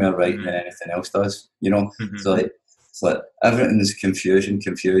feels more right than anything else does, you know. So it's like everything's confusion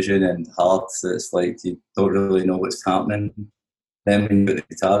and hard. So it's like you don't really know what's happening. Then when you put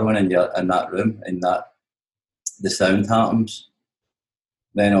the guitar on and you're in that room and that the sound happens,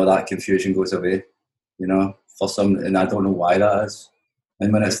 then all that confusion goes away, you know, for some, and I don't know why that is.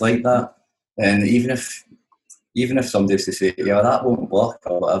 And when it's like that, and even if somebody was to say, yeah, that won't work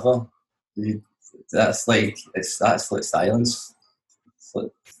or whatever, that's like silence, it's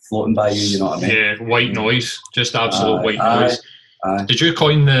like floating by you, you know what I mean? Yeah, white noise, just absolute white noise. Did you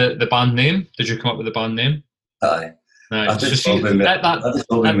coin the band name? Did you come up with the band name? Aye. I just thought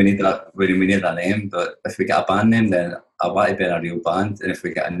when we need a name, but if we get a band name, then I want to be in a real band, and if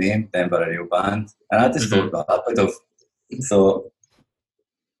we get a name, then we're a real band. And I just thought that, so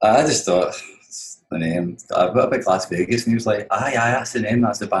I just thought the name. I got a big Las Vegas, and he was like, "Aye, that's the name.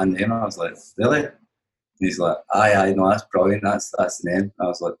 That's the band name." And I was like, "Really?" And he's like, "Aye, no, that's brilliant. That's the name." And I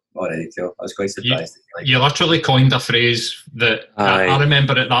was like, "All right, cool." I was quite surprised. You literally coined a phrase that I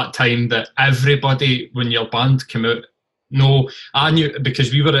remember at that time, that everybody, when your band came out. No, I knew,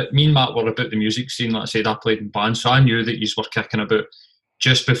 because me and Matt were about the music scene. Like I said, I played in bands, so I knew that you were kicking about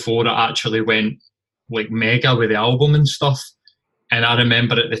just before it actually went like mega with the album and stuff. And I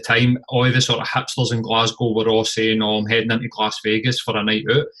remember at the time, all the sort of hipsters in Glasgow were all saying, "Oh, I'm heading into Las Vegas for a night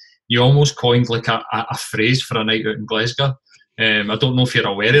out." You almost coined like a phrase for a night out in Glasgow. I don't know if you're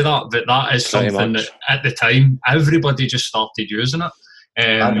aware of that, but that is something that at the time everybody just started using it.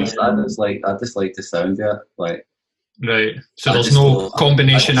 I just like the sound of it, like. Right, so there's no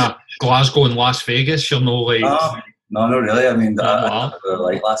combination of Glasgow and Las Vegas. You're no like. No, not really. I mean, I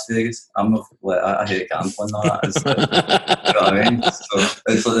like Las Vegas. I'm not. Like, I hate gambling. All that. It's like, you know what I mean? So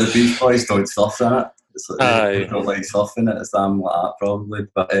it's like the Beach Boys don't surf in it. It's like they don't like surfing it. It's something like that probably.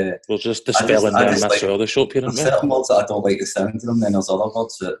 But we'll just dispel in there and that's all the shop here. There's certain words that I don't like the sound of them. Then there's other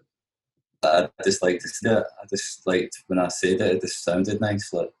words that I just like to see it. I just liked when I said it. It just sounded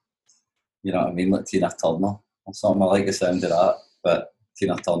nice. Like, you know what I mean? Like Tina Turner. Or something. I like the sound of that, but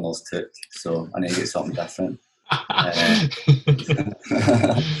Tina Turner's took, so I need to get something different.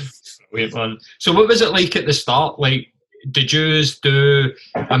 Wait, man. So what was it like at the start? Like, did yous do,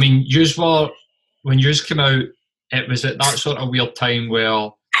 I mean, yous were, when yous came out, it was at that sort of weird time where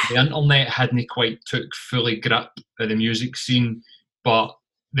the internet hadn't quite took fully grip of the music scene, but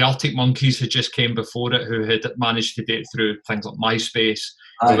the Arctic Monkeys had just came before it, who had managed to do it through things like MySpace.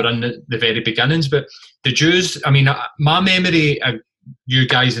 They were in the very beginnings. But the Jews, I mean, my memory of you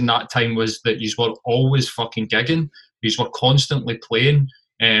guys in that time was that you were always fucking gigging. You were constantly playing.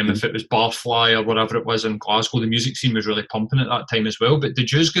 If it was Barfly or whatever it was in Glasgow, the music scene was really pumping at that time as well. But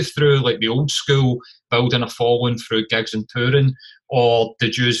did you go through like the old school building a following through gigs and touring, or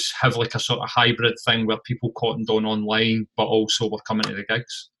did you have like a sort of hybrid thing where people cottoned on online but also were coming to the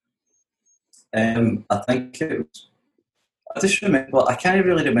gigs? I think it was, I just remember, I can't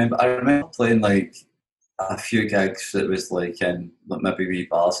really remember. I remember playing like a few gigs that was like in like maybe wee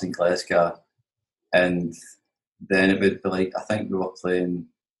bars in Glasgow, and then it would be like, I think we were playing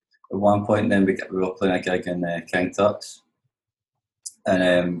at one point, then we were playing a gig in King Tut's,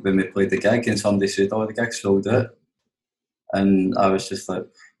 and when we played the gig and somebody said, oh, the gig sold out, and I was just like,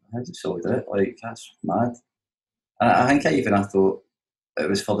 how's it sold out? Like, that's mad. And I think I thought it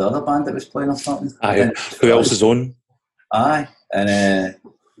was for the other band that was playing or something. Aye, who else is on? Aye, and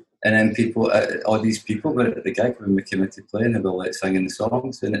then people, all these people were at the gig when we came in to play, and they were like singing the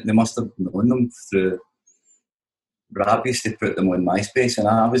songs, and they must have known them through Rab used to put them on MySpace, and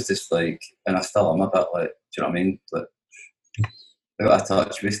I was just like, and I still am a bit like, do you know what I mean? Like, out of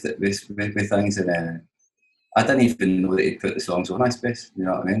touch with things, and I didn't even know that he'd put the songs on MySpace, you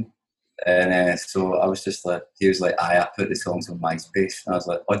know what I mean? And so I was just like, he was like, aye, I put the songs on MySpace, and I was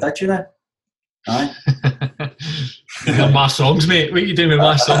like, oh, did you now? Aye. They're my songs, mate. What are you doing with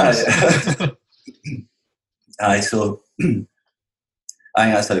my songs? Aye, so I think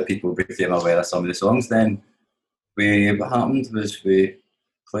that's how people became aware of some of the songs. Then what happened was we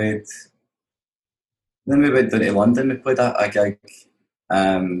played, then we went down to London, we played a gig,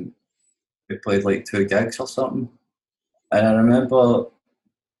 we played like 2 gigs or something, and I remember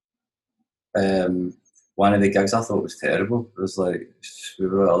one of the gigs I thought was terrible. It was like, we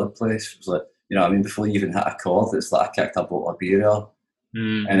were at other place, it was like, you know what I mean, before you even hit a chord, it's like I kicked a bottle of beer out,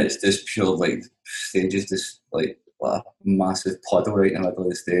 and it's just pure like, stage is just like a massive puddle right in the middle of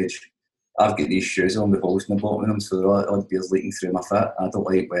the stage. I've got these shoes on with holes in the bottom of them, so all the beer's leaking through my foot. I don't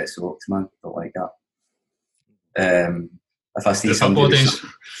like wet socks, man. Don't like that. If I see somebody,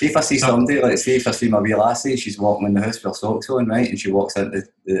 if I see my wee lassie, she's walking in the house with her socks on, right, and she walks into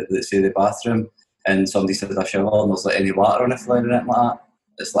the bathroom, and somebody says a shower, and there's like any water on the floor or anything like that.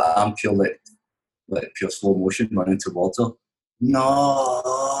 It's like I'm pure like pure slow motion running towards her. No,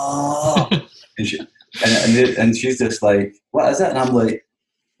 and she's just like, what is it? And I'm like,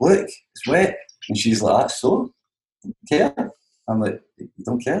 look, it's wet. And she's like, that's so? Don't care. I'm like, you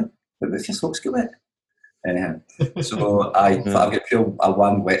don't care? But if your socks get wet. Anyhow, so I got pure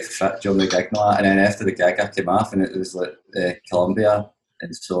one wet foot during the gig, and then after the gig I came off, and it was like Columbia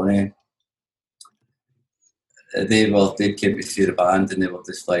and Sony. They came to see the band, and they were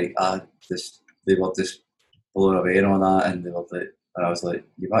just like, they were just blown away and all that, and they were like, and I was like,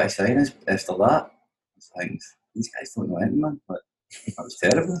 you want to sign us after that? I was like, these guys don't know anything, man. But that was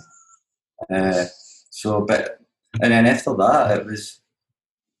terrible. And then after that, it was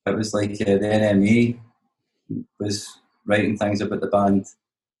like the NME was writing things about the band,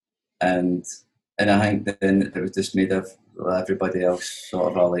 and I think then it was just made of everybody else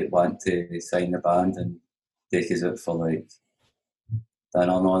sort of like want to sign the band and take us out for like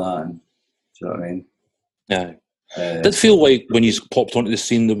dinner and all that. And, do you know what I mean? Yeah. Did it feel like when you popped onto the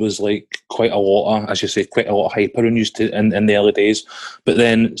scene there was like quite a lot of, as you say, quite a lot of hype around you in the early days, but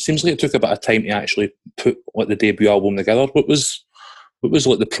then it seems like it took a bit of time to actually put like the debut album together. What was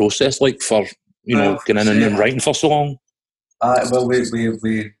like the process like for getting in and writing for so long? Well, we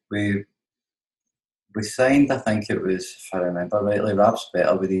signed, I think it was, if I remember rightly, Rab's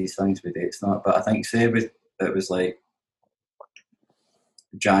better with these things with dates not, but I think it was like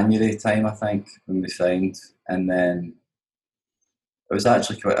January time, I think, when we signed, and then it was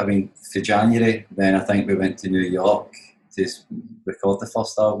actually quite, for January, then I think we went to New York to record the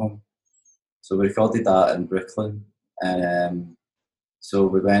first album. So we recorded that in Brooklyn, and so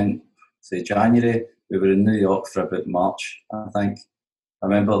we went, say January, we were in New York for about March, I think. I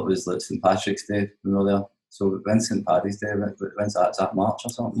remember it was like St. Patrick's Day when we were there. So when St. Paddy's Day, when's that? Is that March or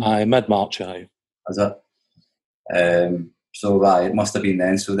something? Aye, mid-March, aye. Is it? So it must have been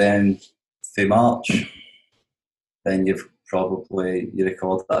then. So then for March, then you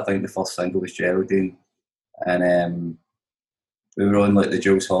recorded, I think the first single was Geraldine. And we were on like the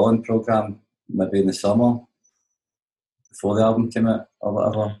Jules Holland programme, maybe in the summer, before the album came out or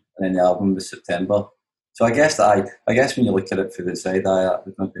whatever. And then the album was September. So I guess when you look at it from the side, it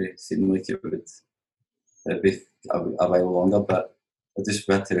would maybe seem like it'd be a while longer, but just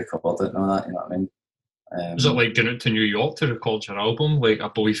went to record it and all that, you know what I mean? Was it like going out to New York to record your album, like a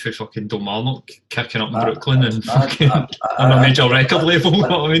boy for fucking Kilmarnock kicking up in Brooklyn and fucking on a major record label, you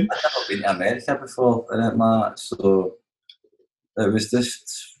know what I mean? I've never been to America before, so it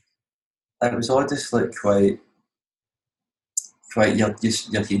was all just like quite your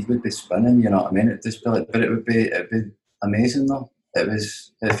head would be spinning, you know what I mean? It'd just be like, but it'd be amazing though.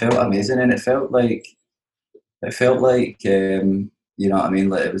 It felt amazing, and it felt like you know what I mean,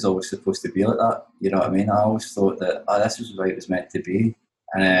 like it was always supposed to be like that, you know what I mean? I always thought that this was the way it was meant to be,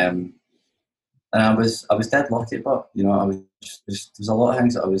 and I was dead lucky, but you know, I was just there's a lot of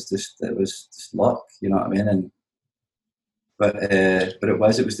things that it was just luck, you know what I mean? And but it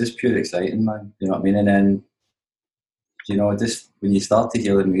was just pure exciting, man, you know what I mean? And then, you know, just when you start to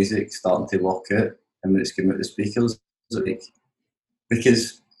hear the music starting to lock out and when it's coming out the speakers, like,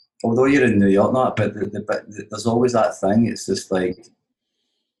 because although you're in New York now, but there's always that thing. It's just like,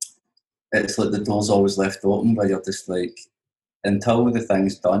 it's like the door's always left open where you're just like, until the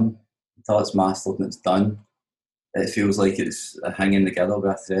thing's done, until it's mastered and it's done, it feels like it's hanging together with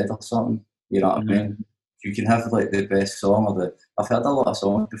a thread or something. You know what I mean? You can have like the best song I've heard a lot of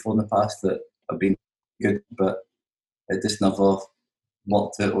songs before in the past that have been good, but it just never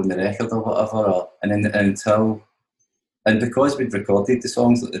worked out on the record or whatever. And because we'd recorded the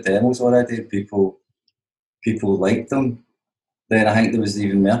songs, like the demos already, people liked them, then I think there was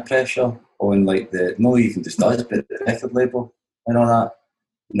even more pressure on like not even just us, but the record label and all that.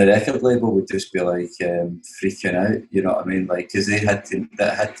 And the record label would just be like freaking out, you know what I mean? Like, because it had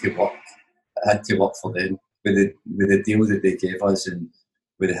to work for them with the deal that they gave us and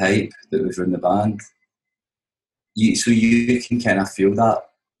with the hype that was around the band. So you can kind of feel that.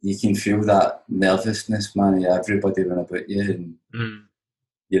 You can feel that nervousness, man, of everybody running about you, and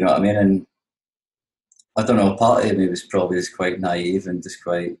you know what I mean. And I don't know, part of me was probably just quite naive and just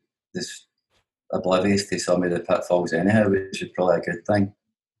quite just oblivious to some of the pitfalls anyhow, which is probably a good thing,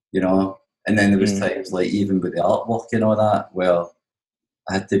 you know. And then there was times like even with the artwork and all that, well,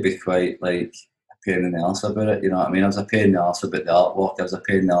 I had to be quite like a pain in the arse about it, you know what I mean. I was a pain in the arse about the artwork, I was a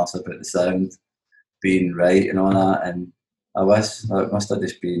pain in the arse about the sound being right and all that, and I must have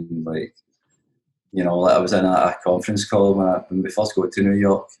just been like, you know, like I was in a conference call when we first got to New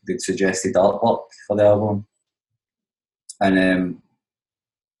York. They'd suggested artwork for the album, and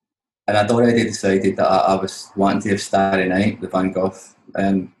I'd already decided that I was wanting to have Starry Night, the Van Gogh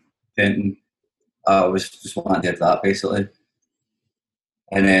painting. I was just wanting to have that basically,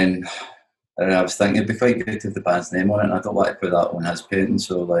 and then I was thinking it'd be quite good to have the band's name on it, and I don't want to put that on his painting.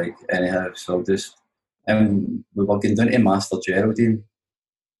 So like anyhow, so just. And we were going down to Master Geraldine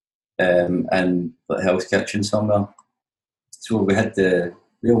in like Hell's Kitchen somewhere. So we were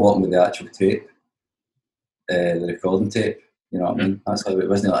walking with the actual tape, the recording tape, you know what I mean? That's how it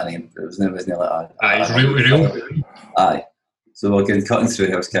wasn't like it wasn't like it's real. Aye. So we're going cutting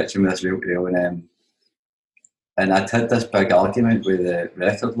through Hell's Kitchen with this reel and I'd had this big argument with the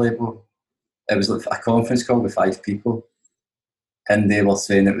record label. It was like a conference call with 5 people. And they were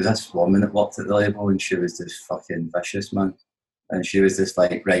saying it was this woman that worked at the label and she was just fucking vicious, man. And she was just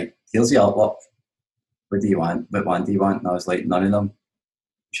like, right, here's the artwork. What do you want? What one do you want? And I was like, none of them.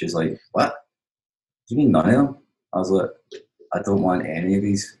 She's like, what? What do you mean none of them? I was like, I don't want any of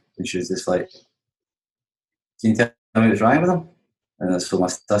these. And she was just like, can you tell me what's wrong with them? And so my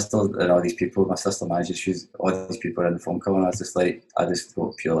sister and all these people, my sister manages, all these people are in the phone call and I was just like,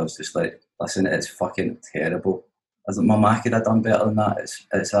 listen, it's fucking terrible. I was like, Mum, I could have done better than that.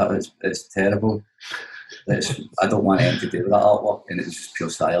 It's terrible. I don't want anything to do with that artwork, and it was just pure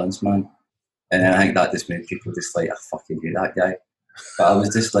silence, man. And I think that just made people just like, I fucking hate that guy. But I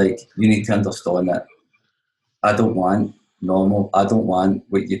was just like, you need to understand that I don't want normal. I don't want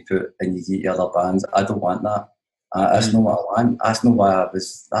what you put and you get other bands. I don't want that. That's not what I want. That's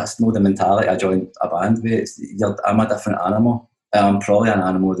not the mentality I joined a band with. I'm a different animal. I'm probably an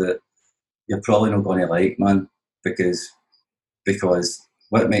animal that you're probably not going to like, man. Because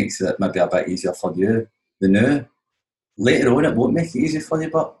what makes it maybe a bit easier for you, the new, later on it won't make it easy for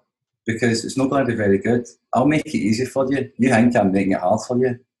you, but because it's not going to be very good. I'll make it easy for you. You think I'm making it hard for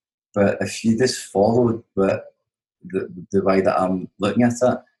you, but if you just follow the way that I'm looking at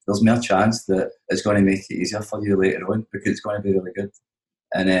it, there's more chance that it's going to make it easier for you later on because it's going to be really good.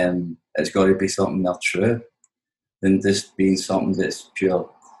 And it's got to be something more true than just being something that's pure.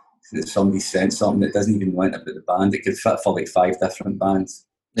 That somebody sent something that doesn't even want about the band. It could fit for like 5 different bands.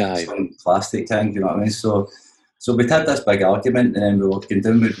 Yeah, some plastic thing, you know what I mean? So we had this big argument, and then we were going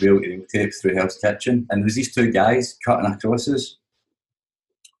down with real tapes through Hell's Kitchen, and there was these 2 guys cutting across us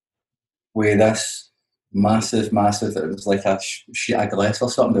with this massive. It was like a sheet of glass or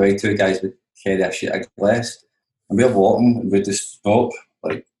something. The way two guys would carry a sheet of glass, and we're walking, and we'd just stop,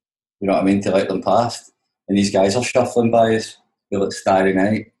 like, you know what I mean, to let them past. And these guys are shuffling by us. We're like Starry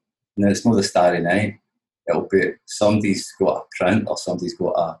Night, and it's not the Starry Night. It'll be somebody's got a print or somebody's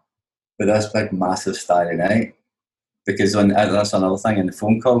got but this big massive Starry Night. Because that's another thing in the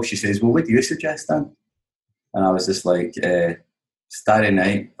phone call. She says, "Well, what do you suggest then?" And I was just like, "Starry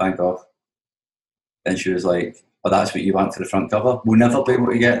Night, Van Gogh." And she was like, "Oh, that's what you want for the front cover? We'll never be able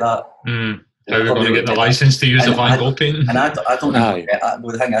to get that." How are we going to get the license to use the Van Gogh painting? And I don't really get that.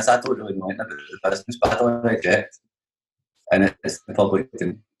 Well, the thing is, I don't really know anything about the business, but I don't reject. And it's the public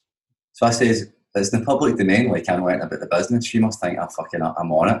domain. So I says, "It's the public domain, like I know anything about the business. She must think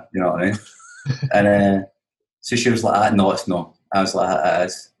I'm on it, you know what I mean?" And so she was like, "No, it's not." I was like, "It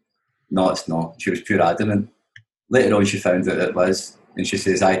is." "No, it's not." She was pure adamant. Later on, she found out it was. And she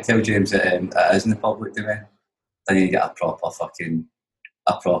says, "I tell James that it is in the public domain. Then you get a proper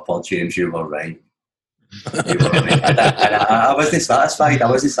James, you were right." You were right. And I wasn't satisfied. I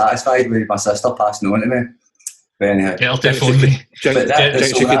wasn't satisfied with my sister passing on to me. But anyhow,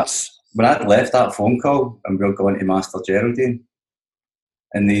 when I left that phone call and we were going to Master Geraldine,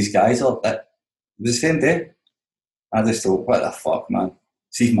 and these guys it was the same day. I just thought, what the fuck, man?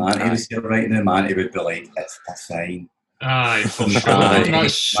 See if Manty was here right now, Manty would be like, "It's a sign." Aye, for sure.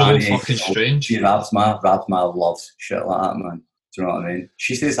 That's so fucking strange. She Rabs Ma loves shit like that, man. Do you know what I mean?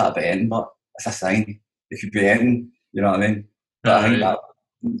 She says that about anything, but it's a sign. It could be anything, you know what I mean? But I think that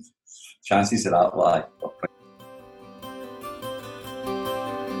chances of that, like,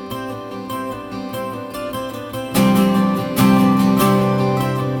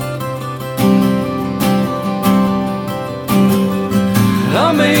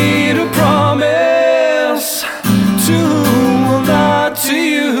 I made a promise to whom will not to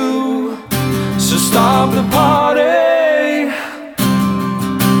you, so stop the party.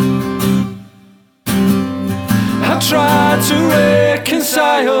 I tried to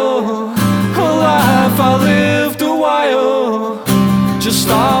reconcile a life I lived a while, just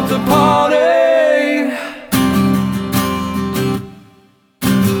stop the party.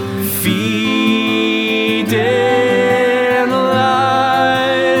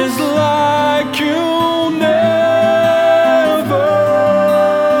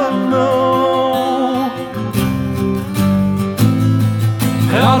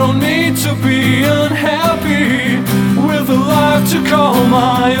 To call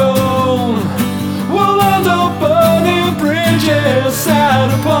my own, we'll end up burning bridges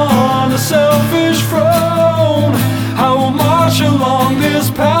sat upon a selfish throne. I will march along this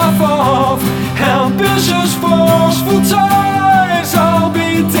path of ambitious, forceful ties. I'll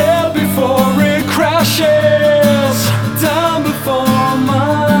be dead before it crashes down before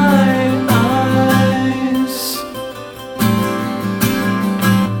my eyes.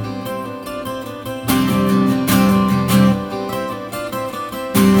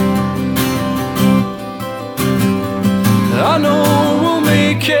 I know we'll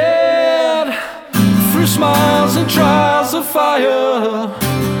make it through smiles and trials of fire.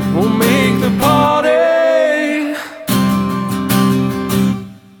 We'll make the party.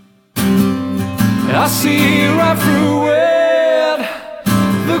 I see right through it,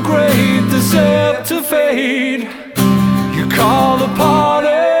 the great deceptive fate you call the party.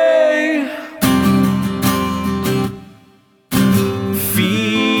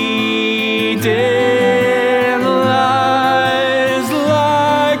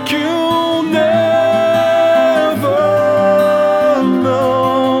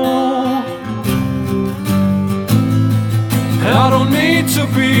 To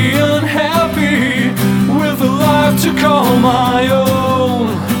be unhappy with a life to call my own,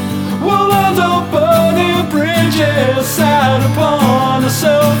 we'll end up burning bridges sat upon